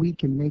how we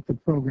can make the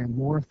program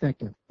more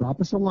effective. Drop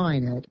us a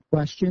line at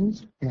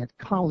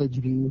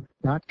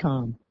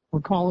questions@collegeview.com or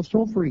call us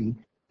toll-free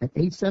at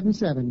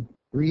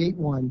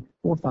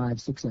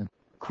 877-381-4567.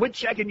 Quit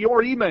checking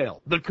your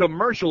email. The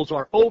commercials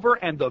are over,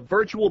 and the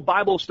virtual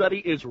Bible study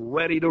is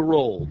ready to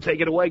roll. Take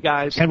it away,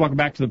 guys. And welcome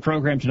back to the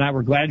program tonight.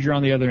 We're glad you're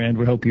on the other end.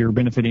 We hope you're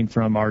benefiting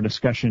from our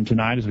discussion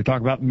tonight as we talk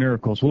about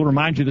miracles. We'll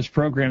remind you this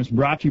program is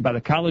brought to you by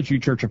the College View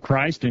Church of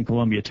Christ in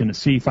Columbia,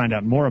 Tennessee. Find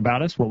out more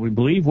about us, what we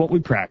believe, what we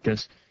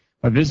practice,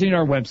 by visiting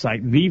our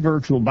website,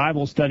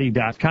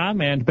 thevirtualbiblestudy.com.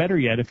 And better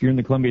yet, if you're in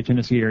the Columbia,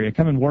 Tennessee area,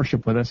 come and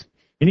worship with us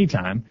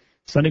anytime,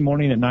 Sunday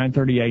morning at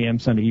 9:30 a.m.,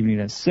 Sunday evening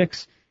at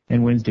 6,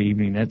 and Wednesday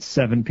evening at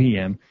 7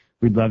 p.m.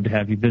 We'd love to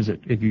have you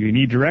visit. If you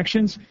need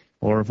directions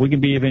or if we can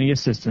be of any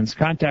assistance,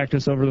 contact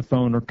us over the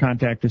phone or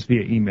contact us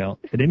via email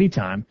at any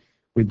time.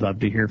 We'd love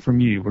to hear from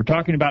you. We're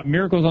talking about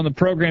miracles on the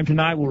program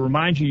tonight. We'll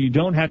remind you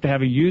don't have to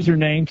have a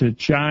username to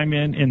chime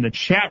in the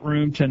chat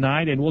room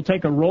tonight, and we'll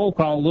take a roll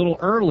call a little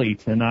early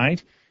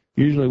tonight.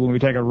 Usually when we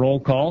take a roll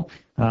call,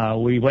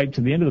 we wait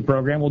to the end of the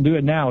program. We'll do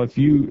it now. If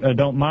you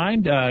don't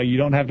mind, you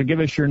don't have to give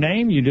us your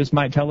name. You just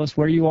might tell us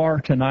where you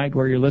are tonight,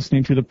 where you're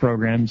listening to the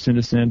program. Send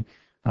us in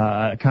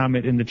a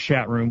comment in the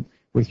chat room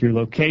with your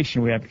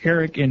location. We have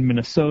Eric in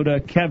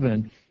Minnesota,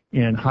 Kevin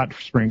in Hot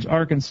Springs,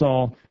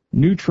 Arkansas,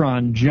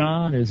 Neutron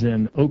John is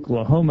in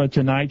Oklahoma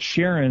tonight,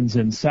 Sharon's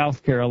in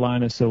South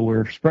Carolina, so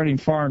we're spreading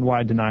far and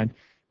wide tonight.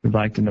 We'd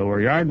like to know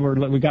where you are. And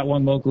we got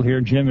one local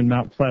here, Jim in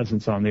Mount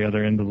Pleasant's on the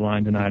other end of the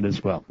line tonight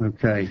as well.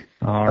 Okay.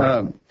 All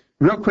right.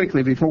 Real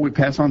quickly, before we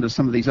pass on to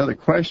some of these other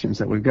questions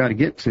that we've got to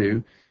get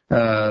to,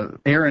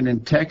 Aaron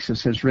in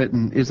Texas has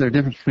written, is there a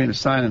difference between a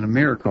sign and a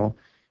miracle?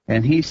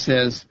 And he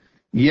says,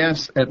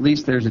 yes, at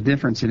least there's a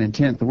difference in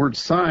intent. The word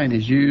sign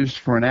is used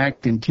for an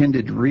act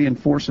intended to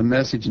reinforce a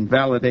message and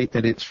validate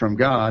that it's from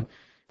God.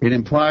 It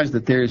implies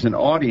that there is an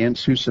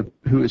audience who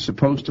is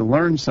supposed to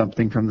learn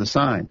something from the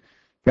sign.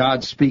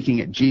 God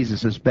speaking at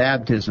Jesus'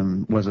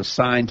 baptism was a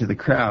sign to the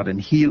crowd,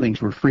 and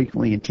healings were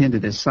frequently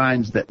intended as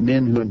signs that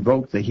men who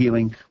invoked the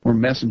healing were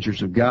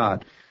messengers of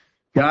God.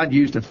 God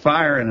used a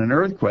fire and an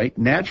earthquake,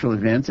 natural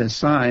events, as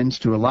signs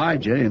to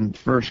Elijah in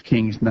 1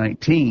 Kings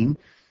 19.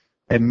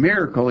 A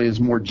miracle is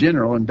more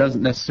general and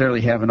doesn't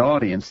necessarily have an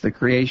audience. The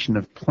creation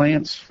of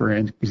plants, for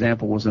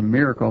example, was a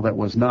miracle that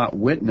was not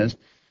witnessed,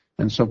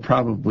 and so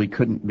probably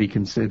couldn't be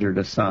considered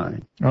a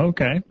sign.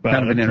 Okay.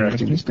 Kind of an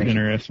interesting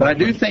distinction. But I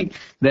do think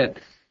that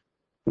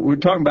we're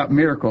talking about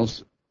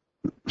miracles,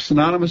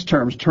 synonymous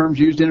terms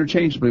used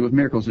interchangeably with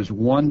miracles is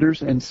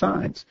wonders and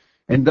signs.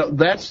 And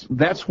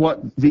that's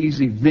what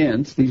these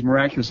events, these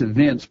miraculous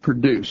events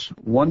produce,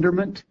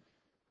 wonderment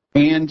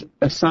and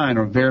a sign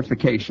or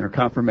verification or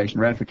confirmation,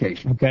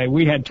 ratification. Okay,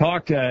 we had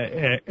talked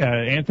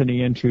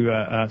Anthony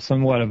into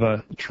somewhat of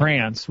a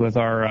trance with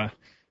our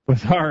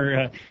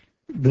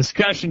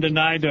discussion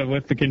tonight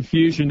with the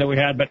confusion that we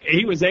had, but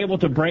he was able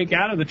to break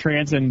out of the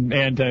trance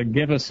and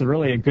give us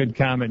really a good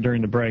comment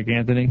during the break.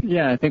 Anthony?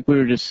 Yeah, I think we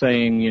were just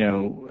saying,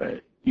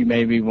 you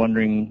may be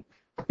wondering,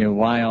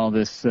 why all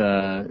this,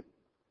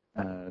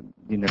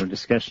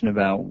 discussion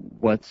about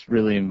what's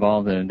really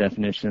involved in a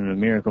definition of a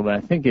miracle, but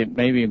I think it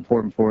may be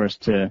important for us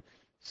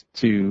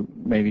to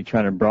maybe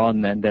try to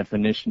broaden that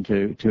definition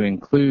to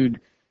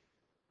include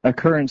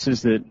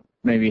occurrences that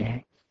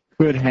maybe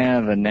could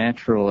have a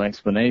natural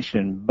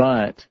explanation,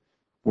 but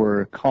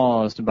were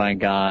caused by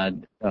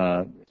God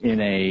in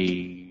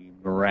a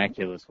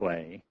miraculous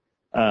way.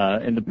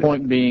 And the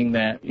point being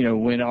that,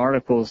 when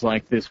articles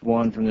like this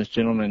one from this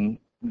gentleman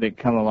that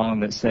come along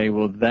that say,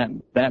 well,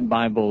 that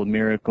Bible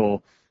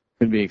miracle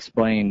could be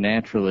explained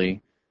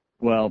naturally,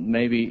 well,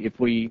 maybe if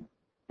we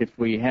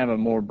have a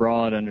more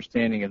broad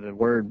understanding of the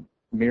word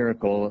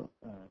miracle,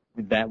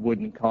 that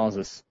wouldn't cause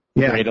us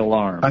great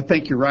alarm. I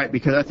think you're right,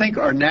 because I think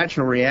our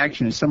natural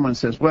reaction is someone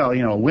says, well,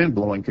 a wind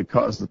blowing could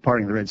cause the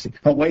parting of the Red Sea.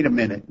 Oh, wait a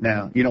minute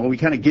now. We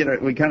kind of get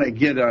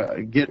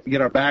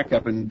our back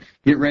up and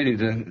get ready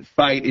to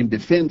fight in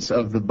defense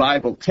of the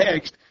Bible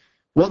text.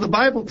 Well, the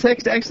Bible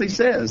text actually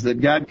says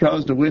that God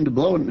caused a wind to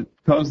blow and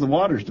caused the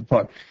waters to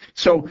part.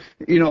 So,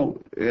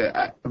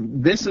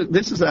 this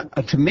is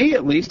to me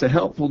at least, a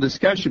helpful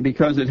discussion,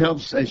 because it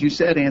helps, as you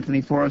said,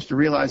 Anthony, for us to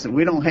realize that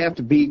we don't have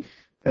to be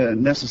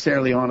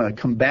necessarily on a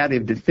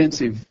combative,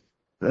 defensive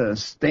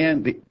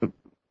stand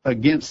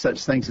against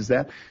such things as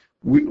that.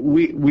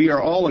 We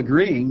are all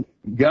agreeing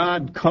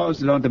God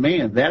caused it on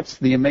demand. That's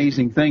the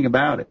amazing thing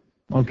about it.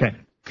 Okay.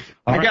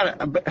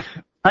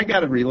 I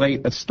got to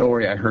relate a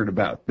story I heard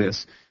about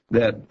this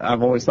that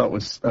I've always thought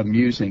was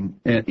amusing.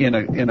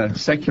 In a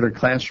secular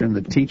classroom,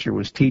 the teacher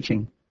was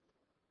teaching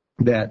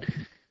that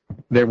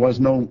there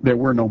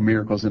were no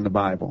miracles in the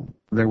Bible.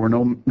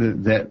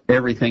 That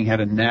everything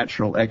had a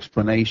natural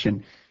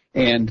explanation.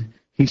 And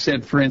he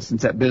said, for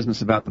instance, that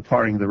business about the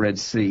parting of the Red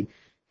Sea,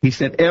 he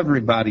said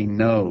everybody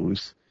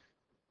knows.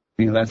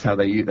 That's how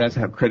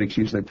critics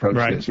usually approach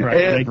this. Right.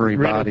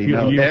 Everybody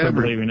knows.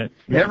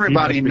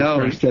 Everybody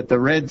knows that the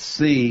Red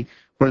Sea,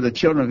 where the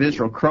children of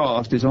Israel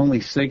crossed, is only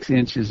 6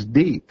 inches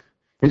deep.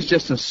 It's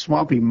just a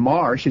swampy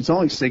marsh. It's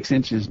only 6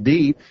 inches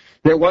deep.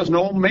 There was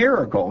no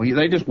miracle.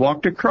 They just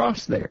walked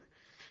across there.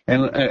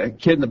 And a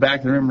kid in the back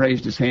of the room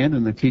raised his hand,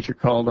 and the teacher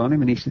called on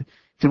him, and he said,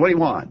 what do you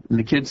want? And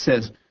the kid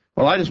says,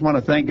 well, I just want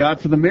to thank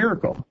God for the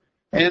miracle.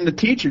 And the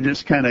teacher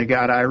just kind of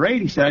got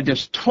irate. He said, I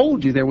just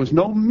told you there was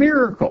no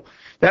miracle.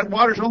 That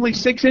water's only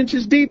 6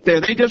 inches deep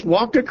there. They just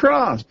walked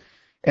across.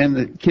 And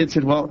the kid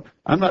said, well,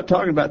 I'm not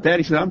talking about that.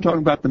 He said, I'm talking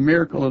about the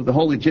miracle of the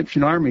whole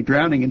Egyptian army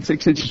drowning in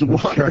 6 inches of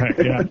water. That's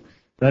right, yeah.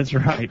 That's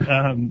right.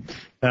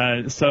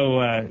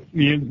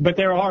 But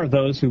there are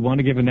those who want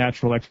to give a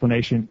natural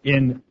explanation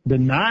in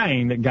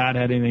denying that God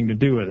had anything to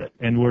do with it,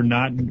 and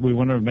we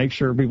want to make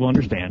sure people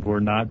understand we're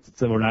not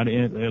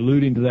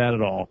alluding to that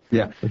at all.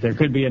 Yeah. But there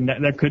could be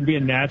a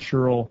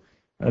natural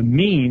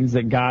means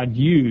that God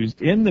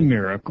used in the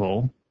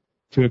miracle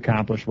to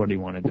accomplish what He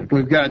wanted to do.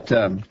 We've got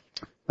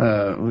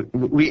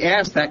we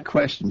asked that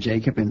question,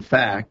 Jacob. In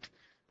fact,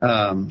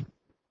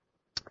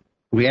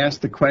 we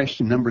asked the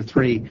question number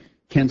 3.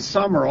 Can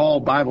some or all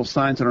Bible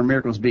signs or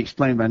miracles be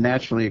explained by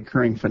naturally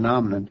occurring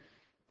phenomenon?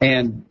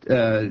 And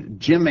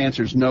Jim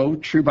answers no.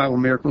 True Bible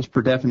miracles,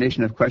 per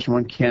definition of question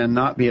 1,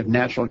 cannot be of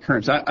natural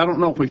occurrence. I don't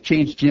know if we've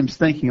changed Jim's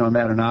thinking on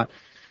that or not.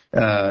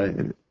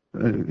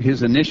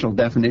 His initial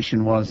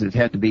definition was it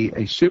had to be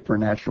a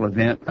supernatural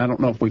event. I don't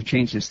know if we've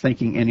changed his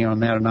thinking any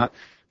on that or not.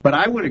 But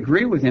I would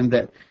agree with him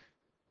that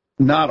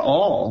not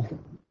all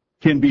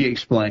can be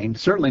explained.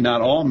 Certainly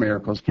not all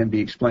miracles can be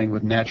explained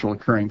with natural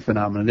occurring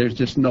phenomena. There's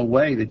just no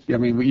way that,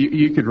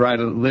 you could write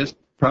a list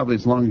probably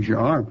as long as your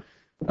arm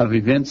of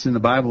events in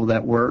the Bible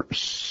that were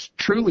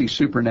truly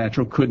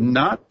supernatural, could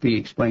not be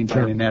explained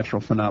by any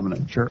natural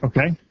phenomenon. Sure.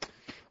 Okay.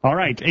 All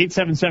right.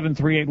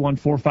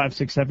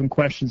 877-381-4567,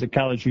 questions at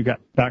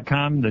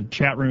collegeview.com. The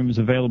chat room is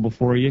available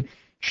for you.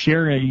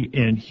 Sherry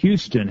in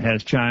Houston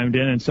has chimed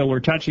in, and so we're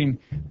touching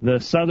the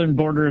southern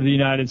border of the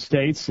United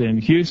States in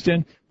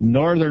Houston,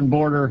 northern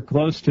border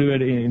close to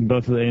it in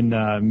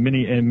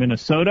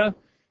Minnesota.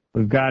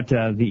 We've got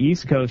the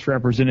East Coast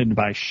represented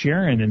by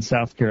Sharon in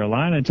South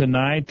Carolina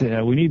tonight.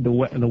 We need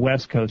the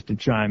West Coast to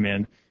chime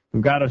in.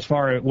 We've got as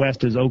far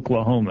west as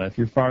Oklahoma. If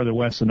you're farther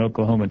west than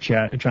Oklahoma,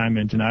 chime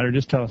in tonight, or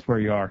just tell us where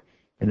you are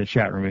in the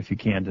chat room if you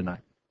can tonight.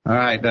 All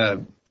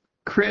right.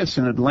 Chris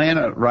in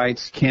Atlanta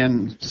writes,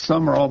 can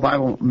some or all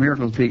Bible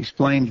miracles be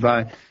explained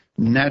by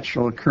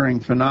natural occurring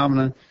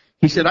phenomena?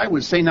 He said, I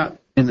would say not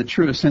in the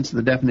truest sense of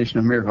the definition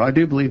of miracle. I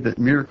do believe that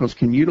miracles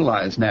can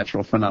utilize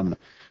natural phenomena.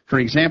 For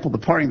example, the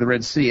parting of the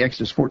Red Sea,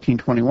 Exodus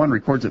 14:21,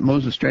 records that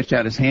Moses stretched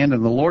out his hand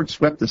and the Lord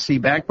swept the sea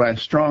back by a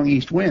strong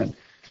east wind.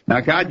 Now,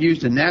 God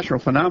used a natural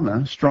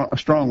phenomena, a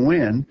strong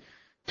wind,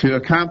 to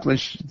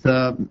accomplish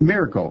the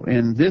miracle.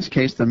 In this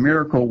case, the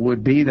miracle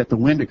would be that the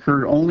wind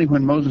occurred only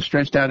when Moses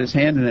stretched out his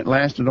hand, and it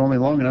lasted only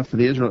long enough for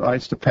the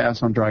Israelites to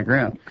pass on dry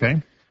ground.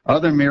 Okay.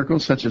 Other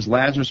miracles, such as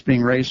Lazarus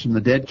being raised from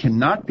the dead,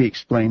 cannot be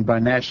explained by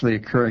naturally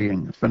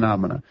occurring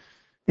phenomena.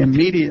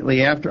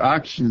 Immediately after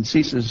oxygen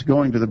ceases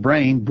going to the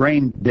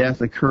brain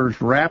death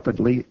occurs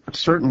rapidly.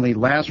 Certainly,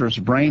 Lazarus'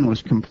 brain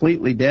was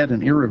completely dead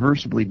and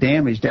irreversibly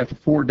damaged after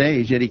 4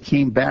 days, yet he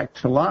came back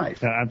to life.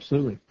 Yeah,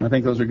 absolutely. I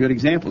think those are good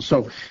examples.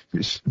 So,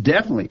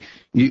 definitely,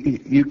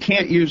 you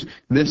can't use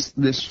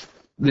this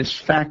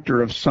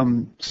factor of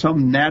some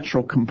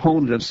natural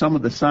component of some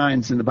of the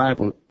signs in the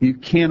Bible. You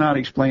cannot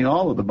explain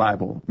all of the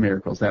Bible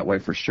miracles that way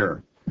for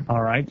sure.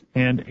 All right.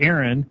 And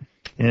Aaron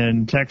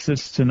in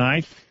Texas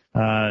tonight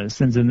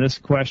sends in this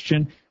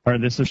question, or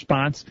this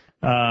response.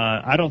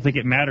 I don't think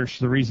it matters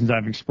for the reasons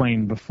I've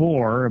explained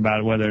before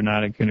about whether or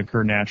not it can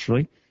occur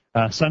naturally.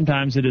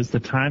 Sometimes it is the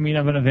timing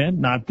of an event,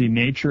 not the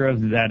nature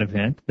of that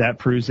event, that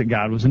proves that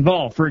God was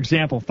involved. For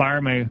example, fire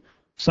may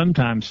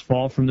sometimes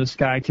fall from the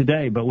sky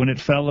today, but when it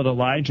fell at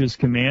Elijah's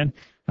command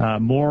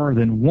more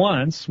than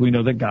once, we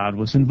know that God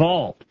was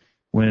involved.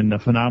 When the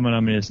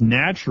phenomenon is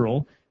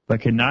natural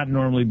but cannot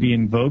normally be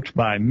invoked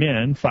by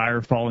men,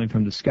 fire falling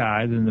from the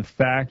sky, then the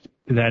fact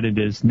that it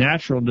is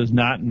natural does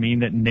not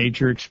mean that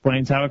nature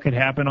explains how it could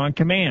happen on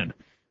command.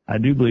 I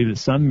do believe that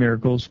some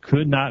miracles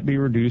could not be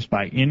reduced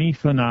by any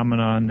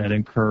phenomenon that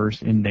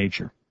occurs in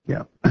nature.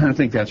 Yeah, I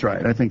think that's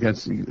right. I think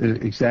that's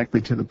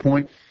exactly to the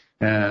point,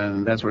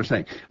 and that's what we're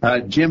saying.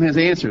 Jim has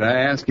answered.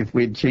 I asked if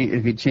he'd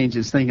changed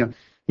his thinking.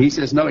 He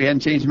says no, he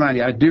hadn't changed his mind.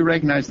 I do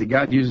recognize that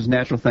God uses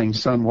natural things,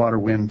 sun, water,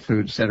 wind,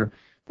 food, etc.,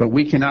 but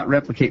we cannot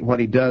replicate what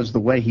he does the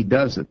way he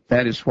does it.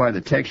 That is why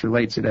the text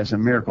relates it as a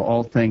miracle.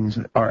 All things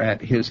are at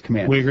his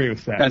command. We agree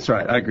with that. That's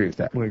right. I agree with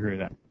that. We agree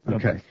with that.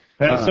 Okay.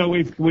 So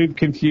we've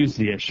confused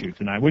the issue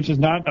tonight, which is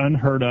not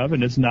unheard of,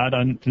 and it's not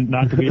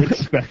to be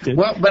expected.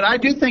 Well, but I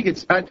do think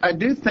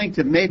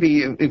that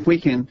maybe if we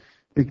can,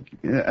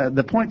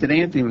 the point that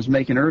Anthony was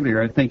making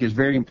earlier, I think is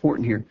very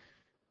important here.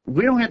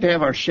 We don't have to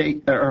have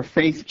our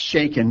faith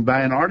shaken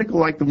by an article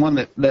like the one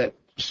that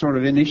sort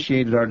of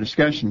initiated our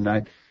discussion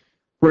tonight,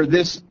 where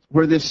this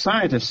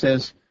scientist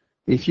says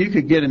if you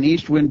could get an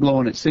east wind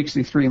blowing at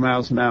 63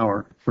 miles an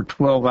hour for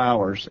 12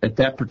 hours at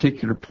that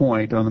particular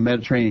point on the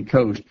Mediterranean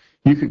coast,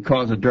 you could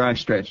cause a dry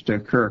stretch to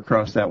occur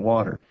across that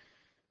water.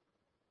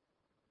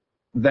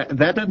 That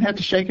doesn't have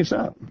to shake us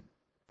up.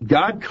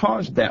 God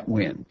caused that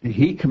wind.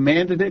 He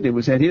commanded it. It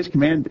was at his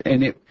command,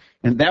 and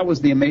that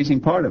was the amazing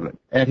part of it.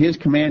 At his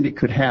command, it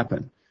could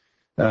happen.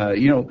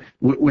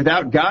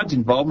 Without God's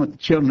involvement, the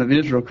children of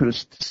Israel could have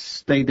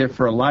stayed there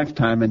for a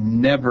lifetime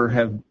and never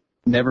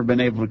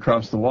been able to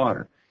cross the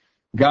water.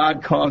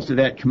 God caused it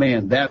at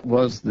command. That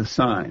was the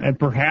sign. And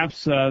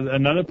perhaps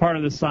another part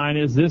of the sign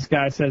is this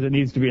guy says it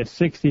needs to be a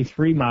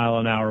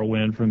 63-mile-an-hour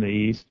wind from the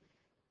east.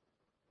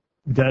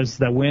 does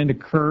the wind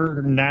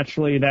occur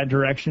naturally in that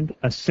direction?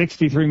 A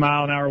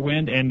 63-mile-an-hour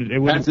wind, and it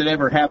would. Has it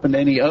ever happened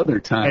any other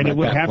time? And it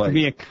would have place? to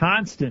be a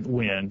constant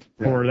wind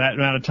for that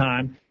amount of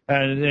time,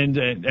 and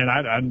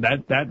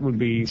that would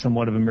be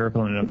somewhat of a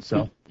miracle in and of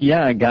itself.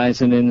 Yeah,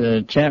 guys, and in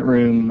the chat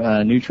room,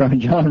 Neutron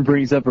John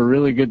brings up a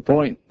really good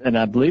point, and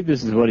I believe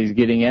this is what he's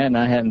getting at, and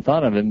I hadn't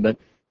thought of it, but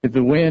if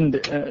the wind,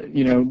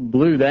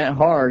 blew that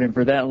hard and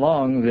for that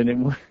long, then it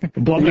would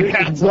blow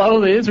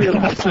the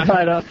Israelites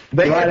right out of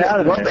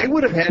there. Well, they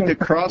would have had to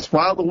cross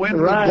while the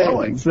wind was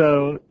blowing.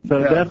 So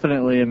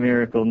definitely a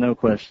miracle, no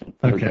question.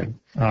 Okay.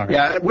 All right.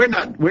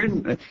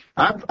 Yeah,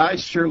 I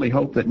surely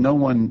hope that no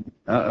one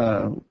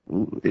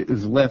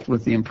is left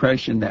with the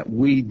impression that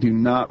we do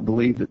not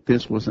believe that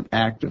this was an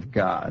act of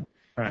God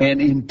and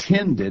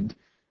intended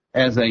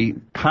as a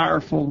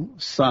powerful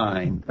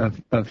sign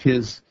of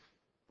His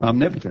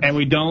omnipotence. And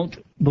we don't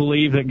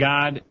believe that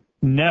God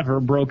never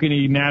broke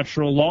any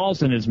natural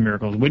laws in His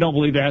miracles. We don't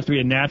believe there has to be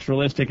a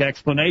naturalistic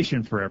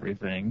explanation for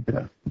everything.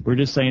 Yeah. We're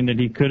just saying that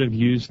He could have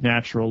used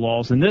natural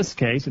laws in this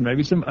case, and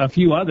maybe a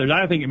few others.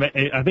 I think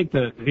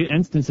the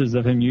instances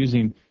of Him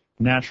using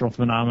natural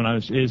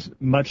phenomena is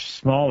much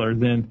smaller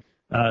than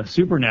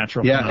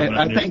supernatural phenomena.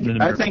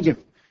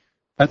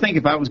 I think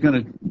if I was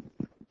going to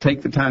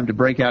take the time to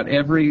break out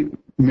every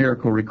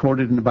miracle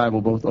recorded in the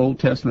Bible, both Old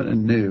Testament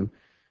and New,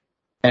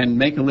 and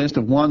make a list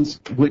of ones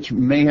which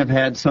may have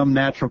had some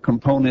natural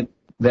component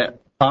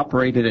that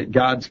operated at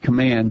God's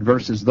command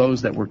versus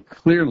those that were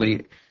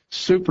clearly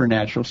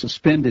supernatural,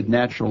 suspended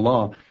natural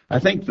law, I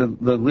think the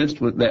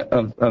list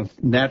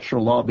of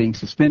natural law being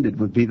suspended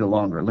would be the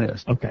longer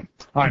list. Okay.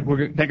 All right, we're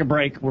going to take a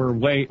break.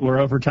 We're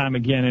over time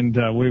again,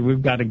 and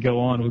we've got to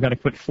go on. We've got to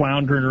quit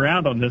floundering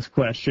around on this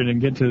question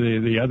and get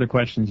to the other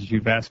questions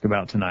you've asked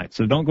about tonight.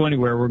 So don't go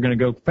anywhere. We're going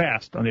to go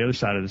fast on the other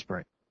side of this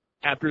break.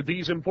 After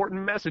these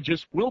important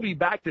messages, we'll be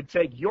back to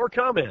take your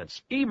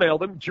comments. Email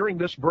them during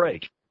this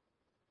break.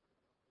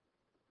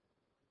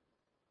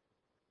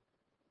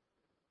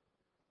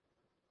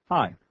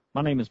 Hi,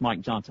 my name is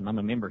Mike Johnson. I'm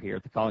a member here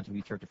at the College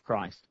View Church of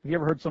Christ. Have you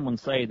ever heard someone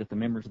say that the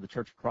members of the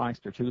Church of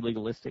Christ are too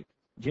legalistic?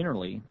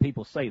 Generally,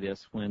 people say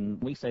this when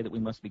we say that we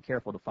must be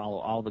careful to follow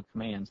all the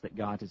commands that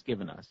God has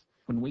given us.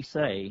 When we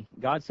say,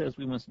 God says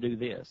we must do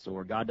this,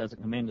 or God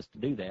doesn't command us to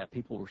do that,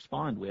 people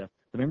respond with,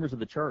 the members of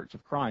the Church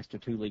of Christ are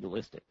too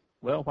legalistic.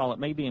 Well, while it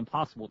may be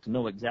impossible to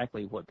know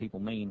exactly what people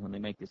mean when they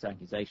make this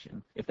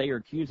accusation, if they are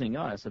accusing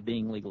us of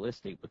being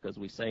legalistic because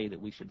we say that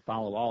we should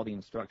follow all the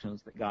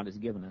instructions that God has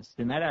given us,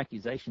 then that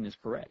accusation is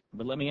correct.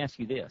 But let me ask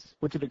you this.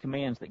 Which of the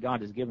commands that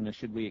God has given us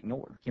should we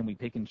ignore? Can we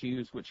pick and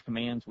choose which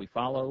commands we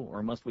follow,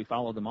 or must we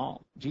follow them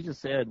all? Jesus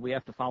said we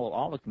have to follow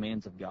all the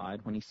commands of God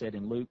when He said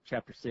in Luke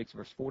chapter 6,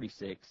 verse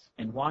 46,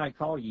 "And why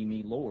call ye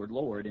me Lord,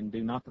 Lord, and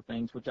do not the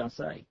things which I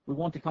say?" We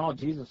want to call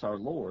Jesus our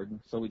Lord,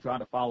 so we try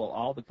to follow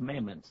all the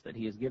commandments that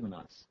He has given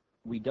us.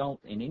 We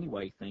don't in any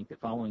way think that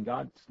following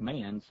God's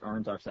commands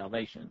earns our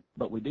salvation,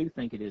 but we do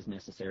think it is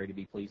necessary to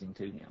be pleasing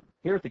to Him.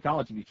 Here at the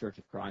College View Church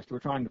of Christ, we're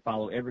trying to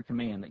follow every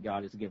command that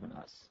God has given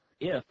us.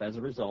 If, as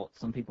a result,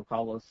 some people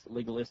call us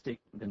legalistic,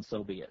 then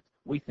so be it.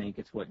 We think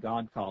it's what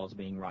God calls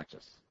being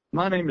righteous.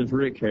 My name is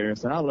Rick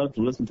Harris, and I love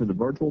to listen to the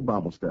virtual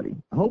Bible study.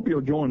 I hope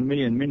you'll join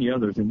me and many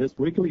others in this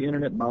weekly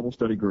Internet Bible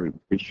study group.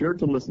 Be sure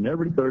to listen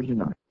every Thursday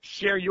night.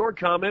 Share your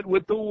comment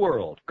with the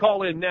world.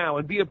 Call in now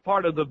and be a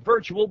part of the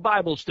virtual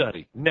Bible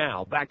study.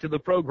 Now, back to the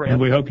program. And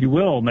we hope you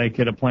will make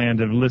it a plan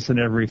to listen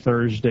every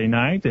Thursday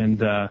night,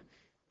 and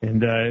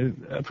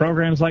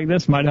programs like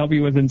this might help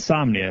you with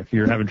insomnia if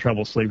you're having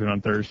trouble sleeping on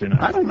Thursday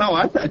night. I don't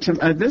know.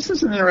 This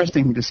is an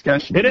interesting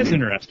discussion. It is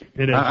interesting.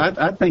 It is.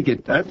 I think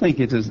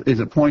it is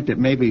a point that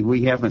maybe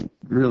we haven't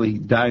really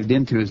dived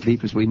into as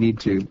deep as we need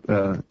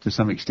to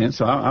some extent.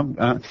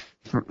 So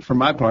for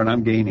my part,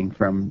 I'm gaining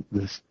from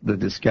the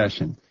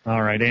discussion.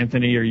 All right,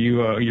 Anthony,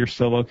 you're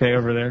still okay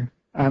over there?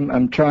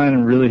 I'm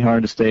trying really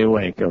hard to stay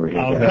awake over here.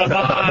 Oh, come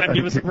on,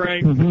 give us a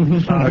break.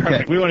 Okay.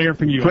 Right. We want to hear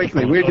from you.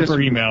 Quickly,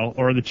 over email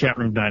or the chat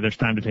room tonight. There's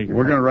time to take your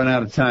We're going to run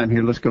out of time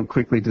here. Let's go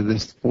quickly to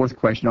this fourth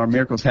question. Are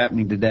miracles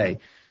happening today?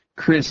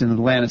 Chris in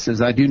Atlanta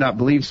says, I do not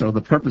believe so. The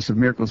purpose of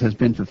miracles has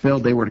been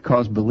fulfilled. They were to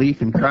cause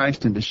belief in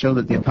Christ and to show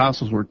that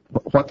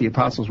what the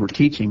apostles were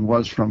teaching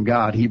was from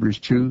God. Hebrews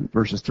 2,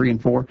 verses 3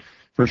 and 4.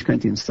 1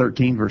 Corinthians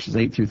 13, verses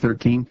 8 through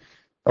 13.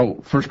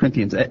 1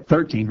 Corinthians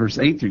 13, verse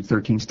 8 through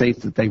 13 states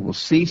that they will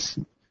cease.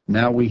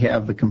 Now we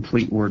have the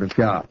complete Word of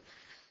God.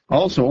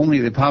 Also, only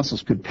the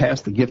apostles could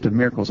pass the gift of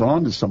miracles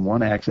on to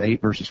someone, Acts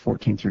 8, verses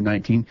 14 through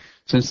 19.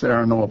 Since there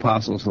are no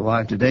apostles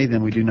alive today,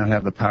 then we do not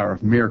have the power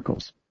of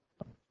miracles.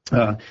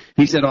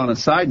 He said, on a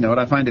side note,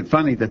 I find it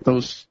funny that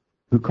those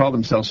who call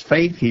themselves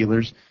faith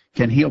healers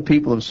can heal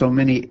people of so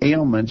many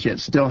ailments, yet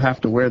still have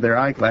to wear their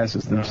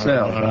eyeglasses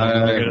themselves.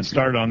 We're going to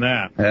start on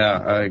that. Yeah,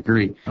 I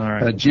agree. All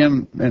right.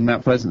 Jim in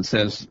Mount Pleasant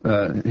says,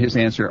 his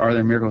answer, are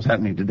there miracles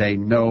happening today?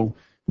 No,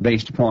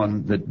 based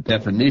upon the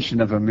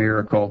definition of a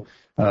miracle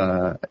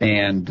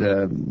and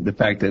the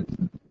fact that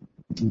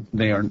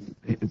they are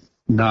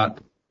not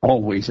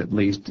always, at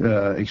least,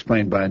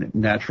 explained by a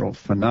natural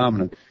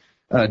phenomenon.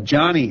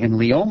 Johnny in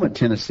Leoma,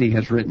 Tennessee,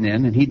 has written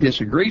in, and he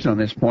disagrees on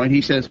this point.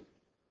 He says,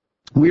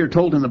 we are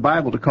told in the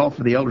Bible to call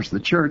for the elders of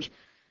the church.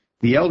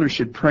 The elders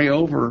should pray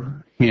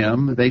over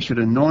him. They should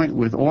anoint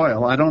with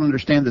oil. I don't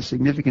understand the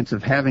significance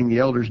of having the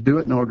elders do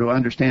it, nor do I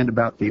understand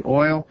about the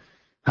oil.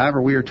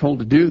 However, we are told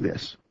to do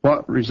this.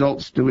 What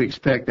results do we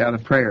expect out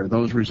of prayer?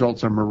 Those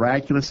results are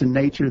miraculous in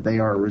nature. They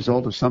are a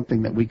result of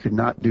something that we could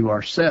not do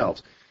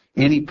ourselves.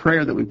 Any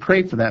prayer that we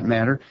pray, for that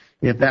matter,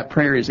 if that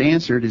prayer is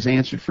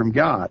answered from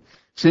God.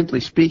 Simply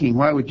speaking,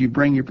 why would you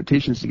bring your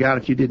petitions to God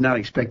if you did not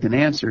expect an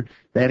answer?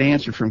 That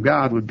answer from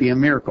God would be a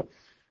miracle.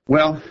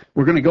 Well,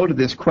 we're going to go to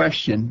this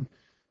question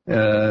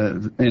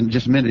in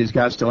just a minute. Is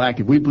God still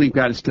active? We believe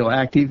God is still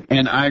active,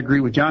 and I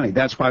agree with Johnny.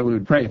 That's why we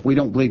would pray. If we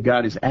don't believe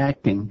God is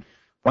acting,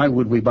 why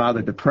would we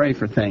bother to pray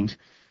for things?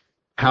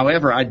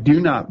 However, I do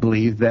not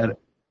believe that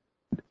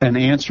an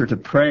answer to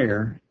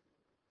prayer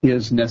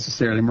is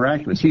necessarily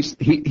miraculous.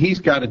 He's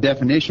got a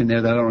definition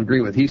there that I don't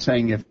agree with. He's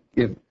saying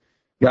if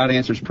God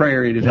answers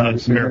prayer, it is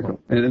not a miracle.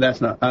 And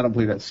that's not, I don't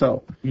believe that's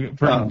so.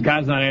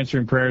 God's not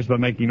answering prayers by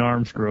making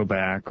arms grow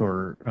back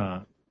or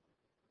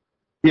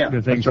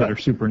the things that are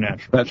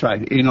supernatural. That's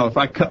right. You know, if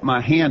I cut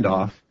my hand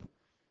off,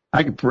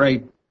 I could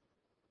pray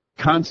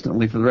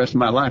constantly for the rest of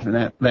my life, and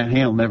that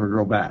hand will never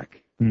grow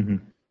back. Mm-hmm.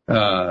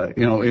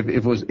 You know,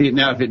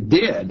 if it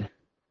did,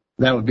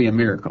 that would be a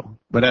miracle.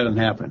 But that doesn't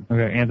happen.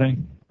 Okay, Anthony?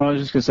 Well, I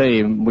was just going to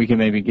say, we can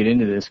maybe get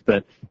into this,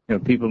 but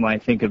people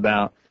might think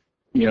about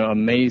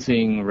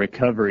amazing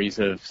recoveries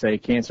of, say,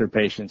 cancer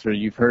patients, or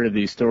you've heard of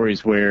these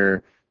stories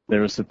where there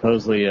was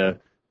supposedly a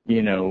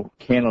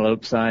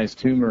cantaloupe-sized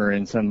tumor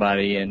in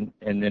somebody, and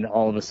then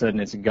all of a sudden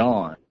it's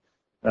gone.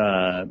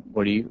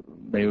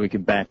 Maybe we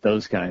could back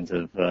those kinds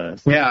of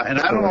yeah, and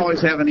I don't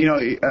always have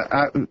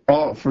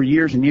for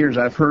years and years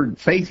I've heard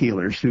faith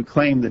healers who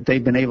claim that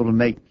they've been able to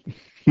make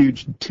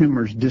huge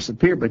tumors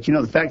disappear, but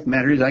the fact of the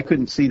matter is I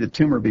couldn't see the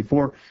tumor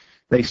before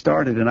they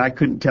started, and I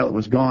couldn't tell it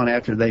was gone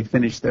after they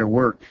finished their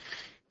work.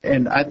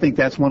 And I think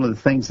that's one of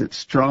the things that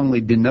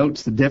strongly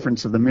denotes the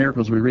difference of the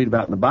miracles we read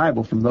about in the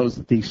Bible from those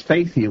that these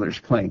faith healers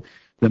claim.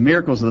 The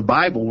miracles of the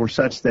Bible were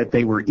such that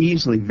they were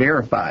easily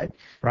verified.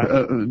 Right.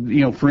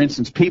 For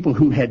instance, people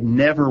who had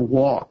never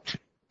walked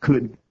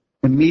could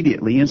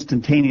immediately,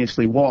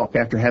 instantaneously walk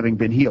after having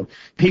been healed.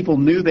 People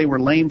knew they were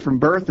lame from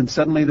birth, and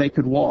suddenly they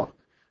could walk.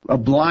 A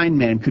blind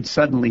man could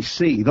suddenly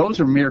see. Those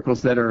are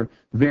miracles that are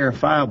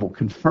verifiable,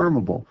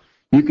 confirmable.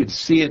 You could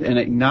see it and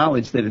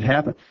acknowledge that it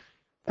happened.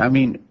 I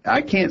mean,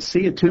 I can't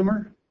see a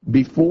tumor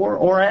before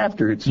or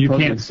after. You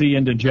can't see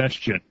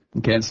indigestion.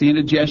 You can't see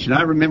indigestion.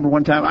 I remember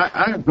one time,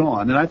 I have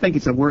gone, and I think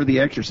it's a worthy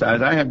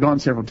exercise. I have gone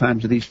several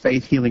times to these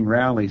faith healing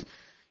rallies,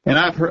 and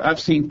I've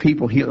seen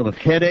people healed of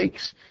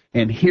headaches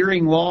and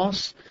hearing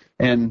loss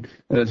and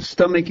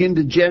stomach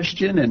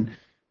indigestion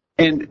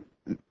and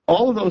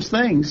all of those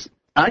things.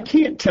 I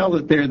can't tell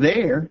that they're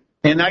there,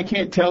 and I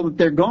can't tell that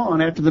they're gone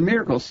after the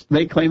miracles.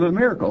 They claim a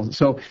miracle.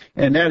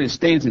 And that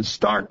stands in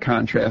stark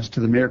contrast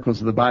to the miracles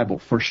of the Bible,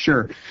 for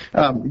sure.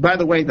 By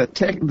the way, the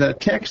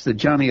text that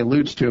Johnny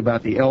alludes to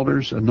about the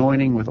elders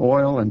anointing with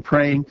oil and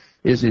praying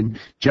is in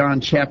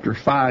John chapter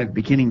 5,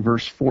 beginning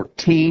verse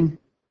 14.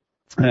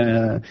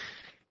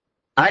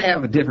 I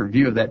have a different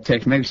view of that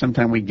text. Maybe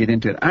sometime we can get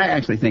into it. I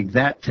actually think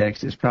that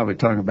text is probably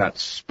talking about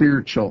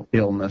spiritual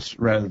illness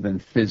rather than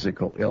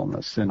physical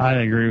illness. And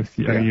I agree with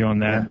you on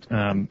that.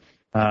 Yeah.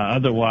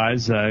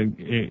 Otherwise,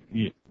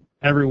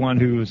 everyone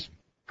who was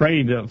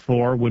prayed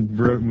for would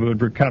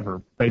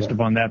recover based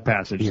upon that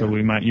passage. Yeah. So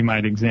you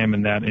might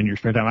examine that in your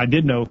spare time. I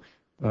did know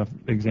an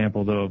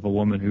example, though, of a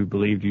woman who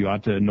believed you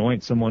ought to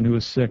anoint someone who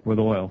was sick with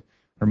oil.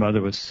 Her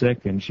mother was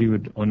sick, and she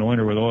would anoint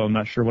her with oil. I'm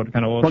not sure what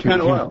kind of oil. What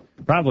kind of oil?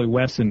 Probably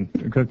Wesson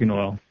cooking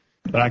oil.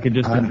 But I could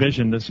just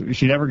envision this.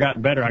 She never got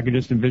better. I could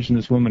just envision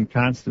this woman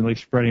constantly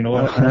spreading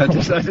oil. I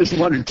just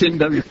wondered,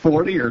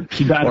 10W40 or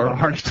she died of a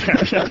heart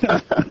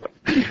attack.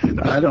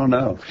 I don't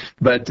know,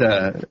 but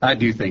I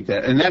do think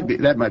that, and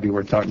that might be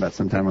worth talking about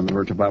sometime on the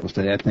Virtual Bible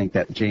Study. I think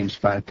that James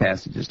 5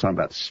 passage is talking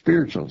about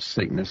spiritual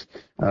sickness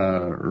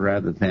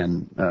rather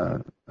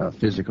than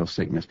physical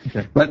sickness.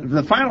 Okay. But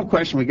the final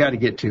question we got to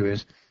get to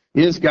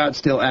is God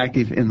still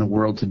active in the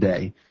world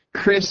today?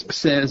 Chris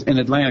says, in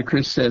Atlanta,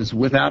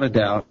 without a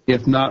doubt.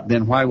 If not,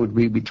 then why would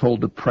we be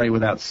told to pray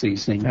without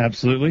ceasing?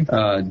 Absolutely.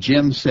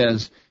 Jim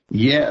says,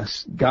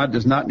 yes, God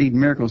does not need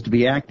miracles to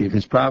be active.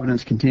 His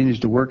providence continues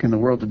to work in the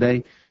world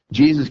today.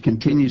 Jesus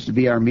continues to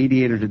be our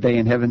mediator today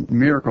in heaven.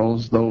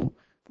 Miracles,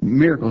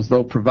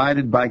 though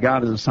provided by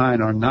God as a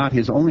sign, are not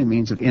his only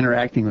means of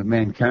interacting with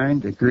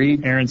mankind.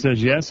 Agreed? Aaron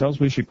says yes, else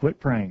we should quit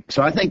praying.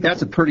 So I think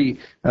that's a pretty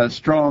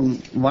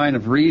strong line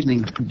of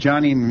reasoning.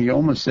 Johnny in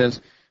Mioma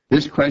says,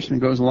 this question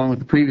goes along with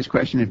the previous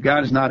question. If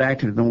God is not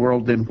active in the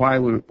world, then why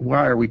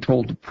are we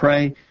told to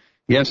pray?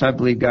 Yes, I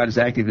believe God is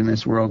active in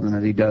this world and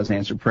that he does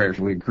answer prayers.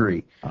 We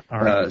agree.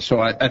 Right. So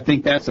I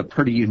think that's a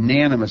pretty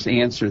unanimous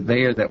answer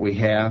there that we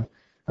have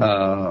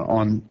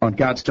on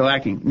God still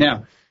acting.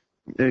 Now,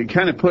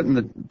 kind of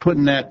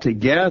putting that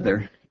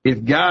together,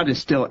 if God is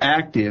still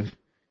active,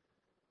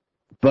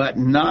 but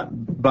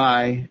not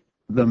by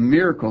the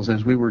miracles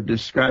as we were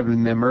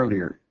describing them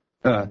earlier.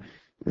 Now,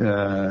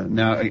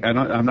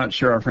 I'm not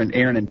sure our friend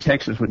Aaron in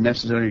Texas would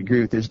necessarily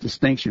agree with this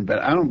distinction, but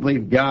I don't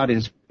believe God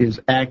is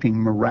acting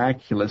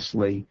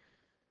miraculously,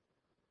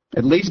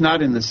 at least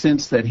not in the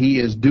sense that he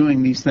is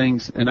doing these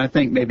things, and I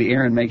think maybe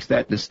Aaron makes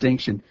that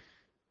distinction.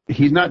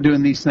 He's not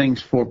doing these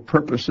things for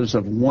purposes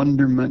of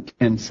wonderment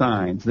and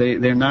signs.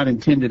 They're not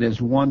intended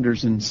as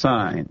wonders and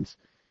signs.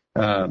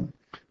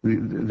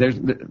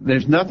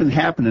 There's nothing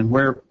happening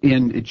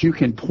wherein you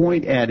can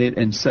point at it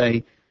and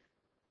say,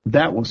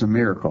 that was a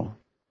miracle.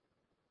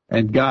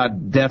 And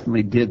God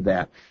definitely did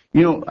that.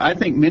 You know, I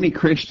think many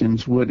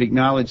Christians would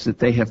acknowledge that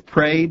they have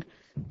prayed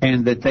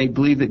and that they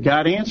believe that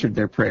God answered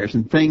their prayers,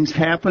 and things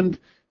happened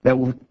that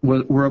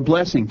were a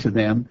blessing to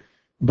them.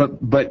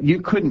 But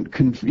you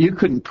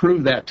couldn't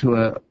prove that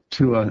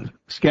to a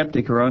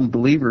skeptic or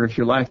unbeliever if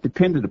your life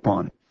depended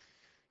upon it.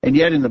 And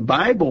yet in the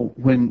Bible,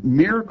 when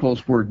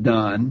miracles were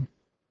done,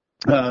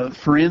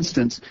 for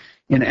instance,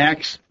 in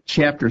Acts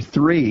chapter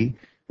 3,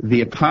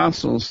 the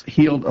apostles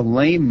healed a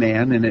lame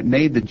man, and it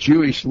made the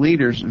Jewish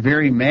leaders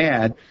very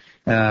mad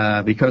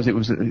because it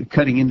was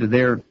cutting into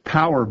their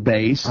power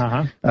base.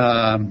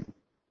 And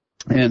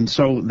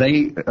so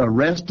they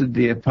arrested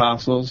the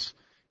apostles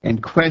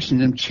and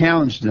questioned them,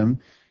 challenged them.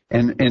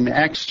 And in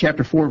Acts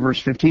chapter 4, verse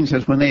 15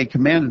 says, when they had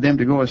commanded them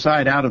to go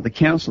aside out of the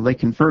council, they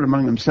conferred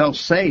among themselves,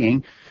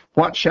 saying,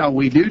 what shall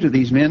we do to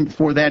these men?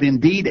 For that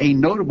indeed a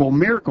notable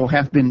miracle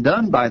hath been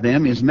done by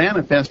them, is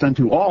manifest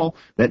unto all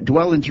that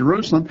dwell in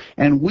Jerusalem,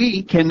 and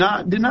we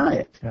cannot deny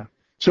it. Yeah.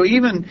 So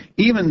even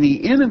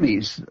the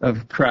enemies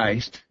of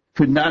Christ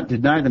could not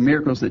deny the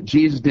miracles that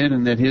Jesus did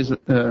and that his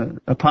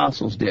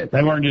apostles did.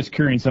 They weren't just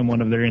curing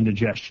someone of their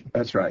indigestion.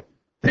 That's right.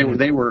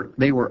 They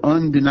were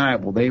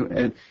undeniable.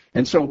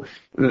 And so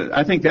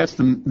I think that's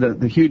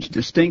the huge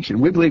distinction.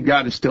 We believe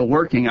God is still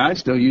working. I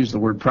still use the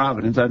word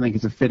providence. I think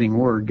it's a fitting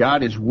word.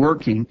 God is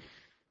working,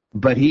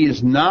 but he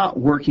is not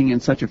working in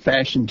such a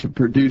fashion to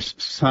produce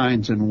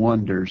signs and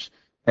wonders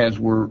as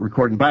were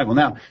recorded in the Bible.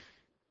 Now,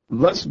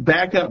 let's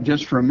back up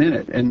just for a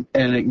minute and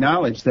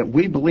acknowledge that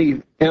we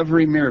believe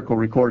every miracle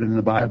recorded in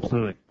the Bible.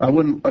 Absolutely. I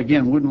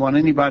wouldn't want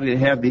anybody to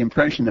have the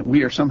impression that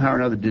we are somehow or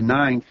another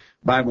denying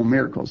Bible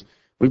miracles.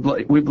 We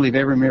believe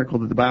every miracle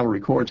that the Bible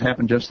records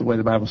happened just the way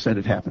the Bible said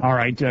it happened. All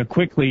right.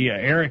 Quickly,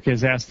 Eric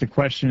has asked the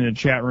question in the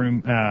chat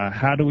room,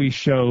 how do we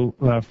show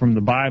from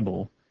the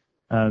Bible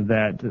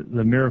that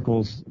the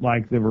miracles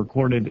like they're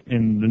recorded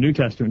in the New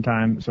Testament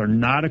times are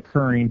not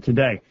occurring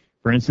today?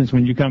 For instance,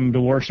 when you come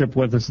to worship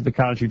with us at the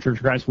College View Church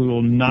of Christ, we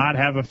will not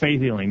have a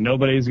faith healing.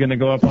 Nobody's going to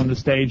go up on the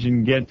stage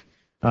and get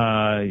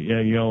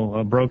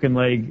a broken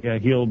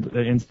leg healed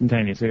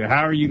instantaneously.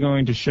 How are you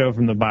going to show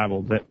from the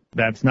Bible that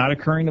that's not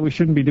occurring, that we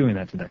shouldn't be doing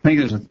that today? I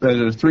think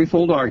there's a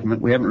threefold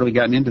argument. We haven't really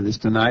gotten into this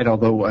tonight,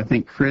 although I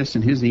think Chris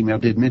in his email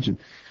did mention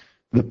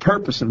the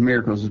purpose of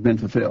miracles has been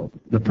fulfilled.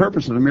 The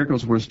purpose of the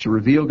miracles was to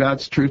reveal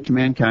God's truth to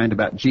mankind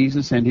about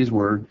Jesus and his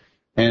word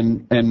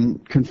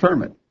and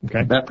confirm it.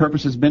 Okay. That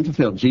purpose has been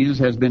fulfilled. Jesus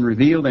has been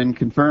revealed and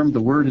confirmed.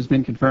 The word has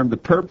been confirmed. The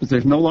purpose,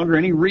 there's no longer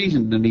any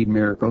reason to need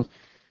miracles.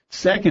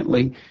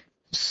 Secondly,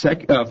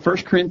 1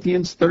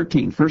 Corinthians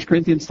 13,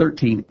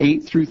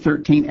 8 through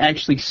 13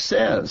 actually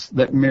says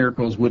that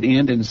miracles would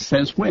end, and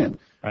says when.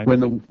 Right. When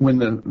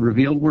the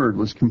revealed word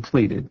was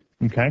completed.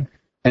 Okay.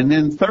 And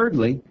then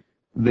thirdly,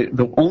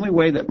 the only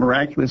way that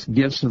miraculous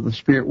gifts of the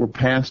Spirit were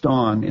passed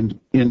on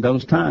in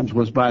those times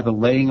was by the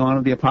laying on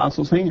of the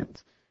apostles'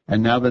 hands.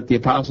 And now that the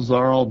apostles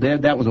are all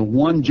dead, that was a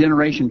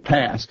one-generation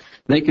pass.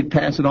 They could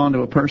pass it on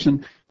to a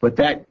person, but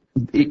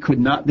it could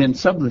not then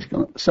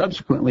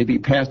subsequently be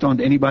passed on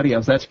to anybody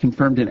else. That's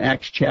confirmed in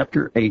Acts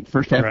chapter 8,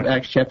 first half of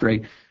Acts chapter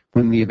 8,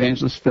 when the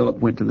evangelist Philip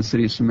went to the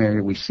city of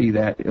Samaria. We see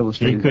that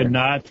illustrated He could there.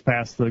 Not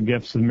pass the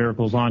gifts and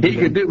miracles on to them. He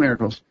could do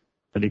miracles,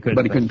 but he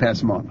couldn't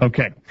pass them on.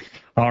 Okay.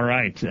 All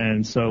right.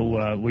 And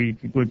so we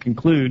would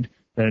conclude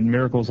that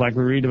miracles like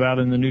we read about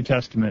in the New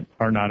Testament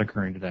are not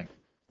occurring today.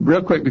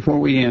 Real quick before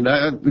we end,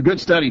 a good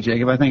study,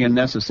 Jacob. I think a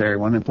necessary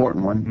one,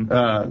 important one.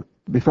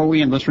 Mm-hmm. Before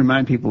we end, let's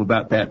remind people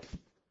about that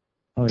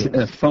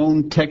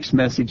phone text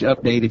message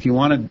update. If you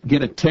want to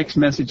get a text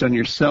message on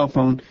your cell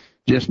phone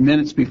just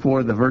minutes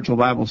before the virtual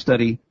Bible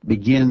study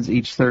begins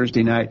each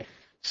Thursday night,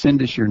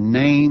 send us your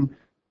name,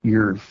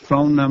 your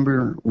phone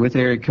number with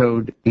area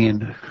code,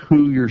 and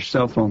who your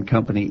cell phone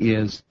company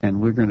is,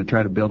 and we're going to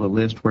try to build a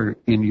list wherein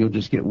you'll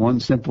just get one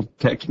simple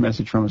text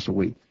message from us a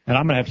week. And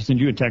I'm going to have to send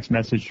you a text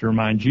message to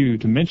remind you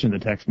to mention the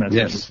text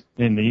message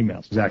in the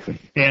emails. Exactly.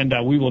 And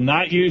we will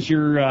not use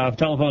your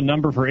telephone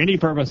number for any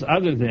purpose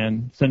other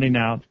than sending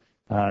out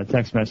a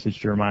text message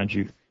to remind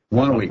you.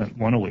 One a week.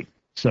 One a week.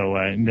 So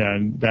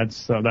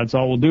that's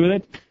all we'll do with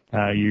it.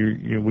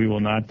 We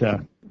will not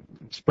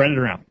spread it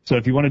around. So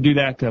if you want to do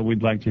that,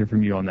 we'd like to hear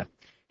from you on that.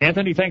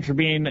 Anthony, thanks for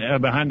being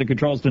behind the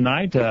controls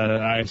tonight.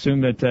 I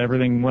assume that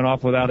everything went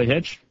off without a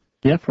hitch?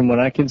 Yeah, from what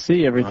I can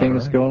see, everything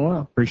is going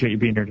well. Appreciate you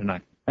being here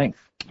tonight. Thanks.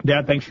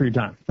 Dad, thanks for your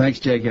time. Thanks,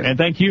 Jacob. And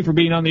thank you for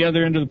being on the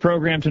other end of the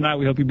program tonight.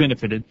 We hope you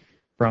benefited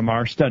from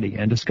our study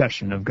and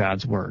discussion of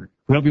God's Word.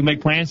 We hope you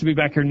make plans to be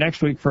back here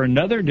next week for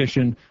another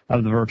edition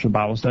of the Virtual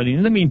Bible Study.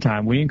 In the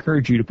meantime, we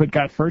encourage you to put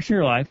God first in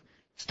your life,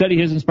 study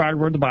His inspired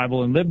word, the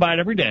Bible, and live by it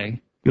every day.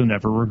 You'll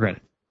never regret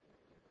it.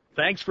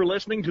 Thanks for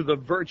listening to the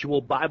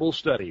Virtual Bible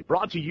Study,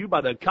 brought to you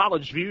by the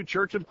College View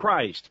Church of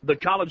Christ. The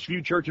College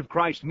View Church of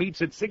Christ meets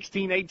at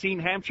 1618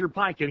 Hampshire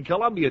Pike in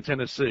Columbia,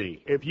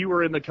 Tennessee. If you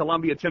are in the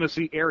Columbia,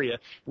 Tennessee area,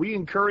 we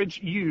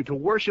encourage you to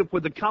worship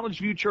with the College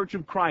View Church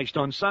of Christ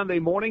on Sunday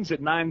mornings at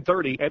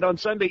 9:30 and on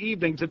Sunday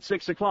evenings at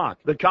 6 o'clock.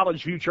 The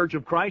College View Church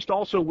of Christ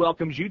also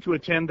welcomes you to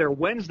attend their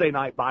Wednesday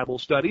night Bible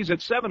studies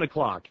at 7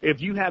 o'clock. If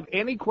you have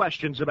any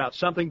questions about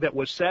something that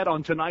was said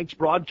on tonight's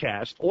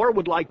broadcast or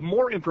would like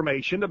more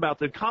information about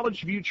the College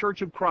View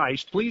Church of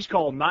Christ, please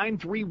call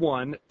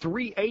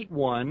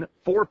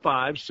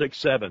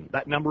 931-381-4567.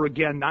 That number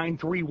again,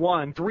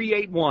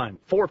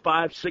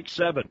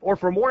 931-381-4567. Or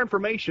for more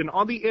information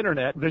on the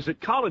internet, visit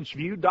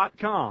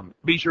collegeview.com.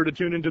 Be sure to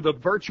tune into the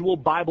Virtual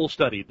Bible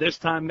Study this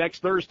time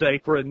next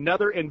Thursday for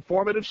another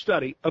informative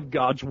study of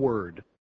God's Word.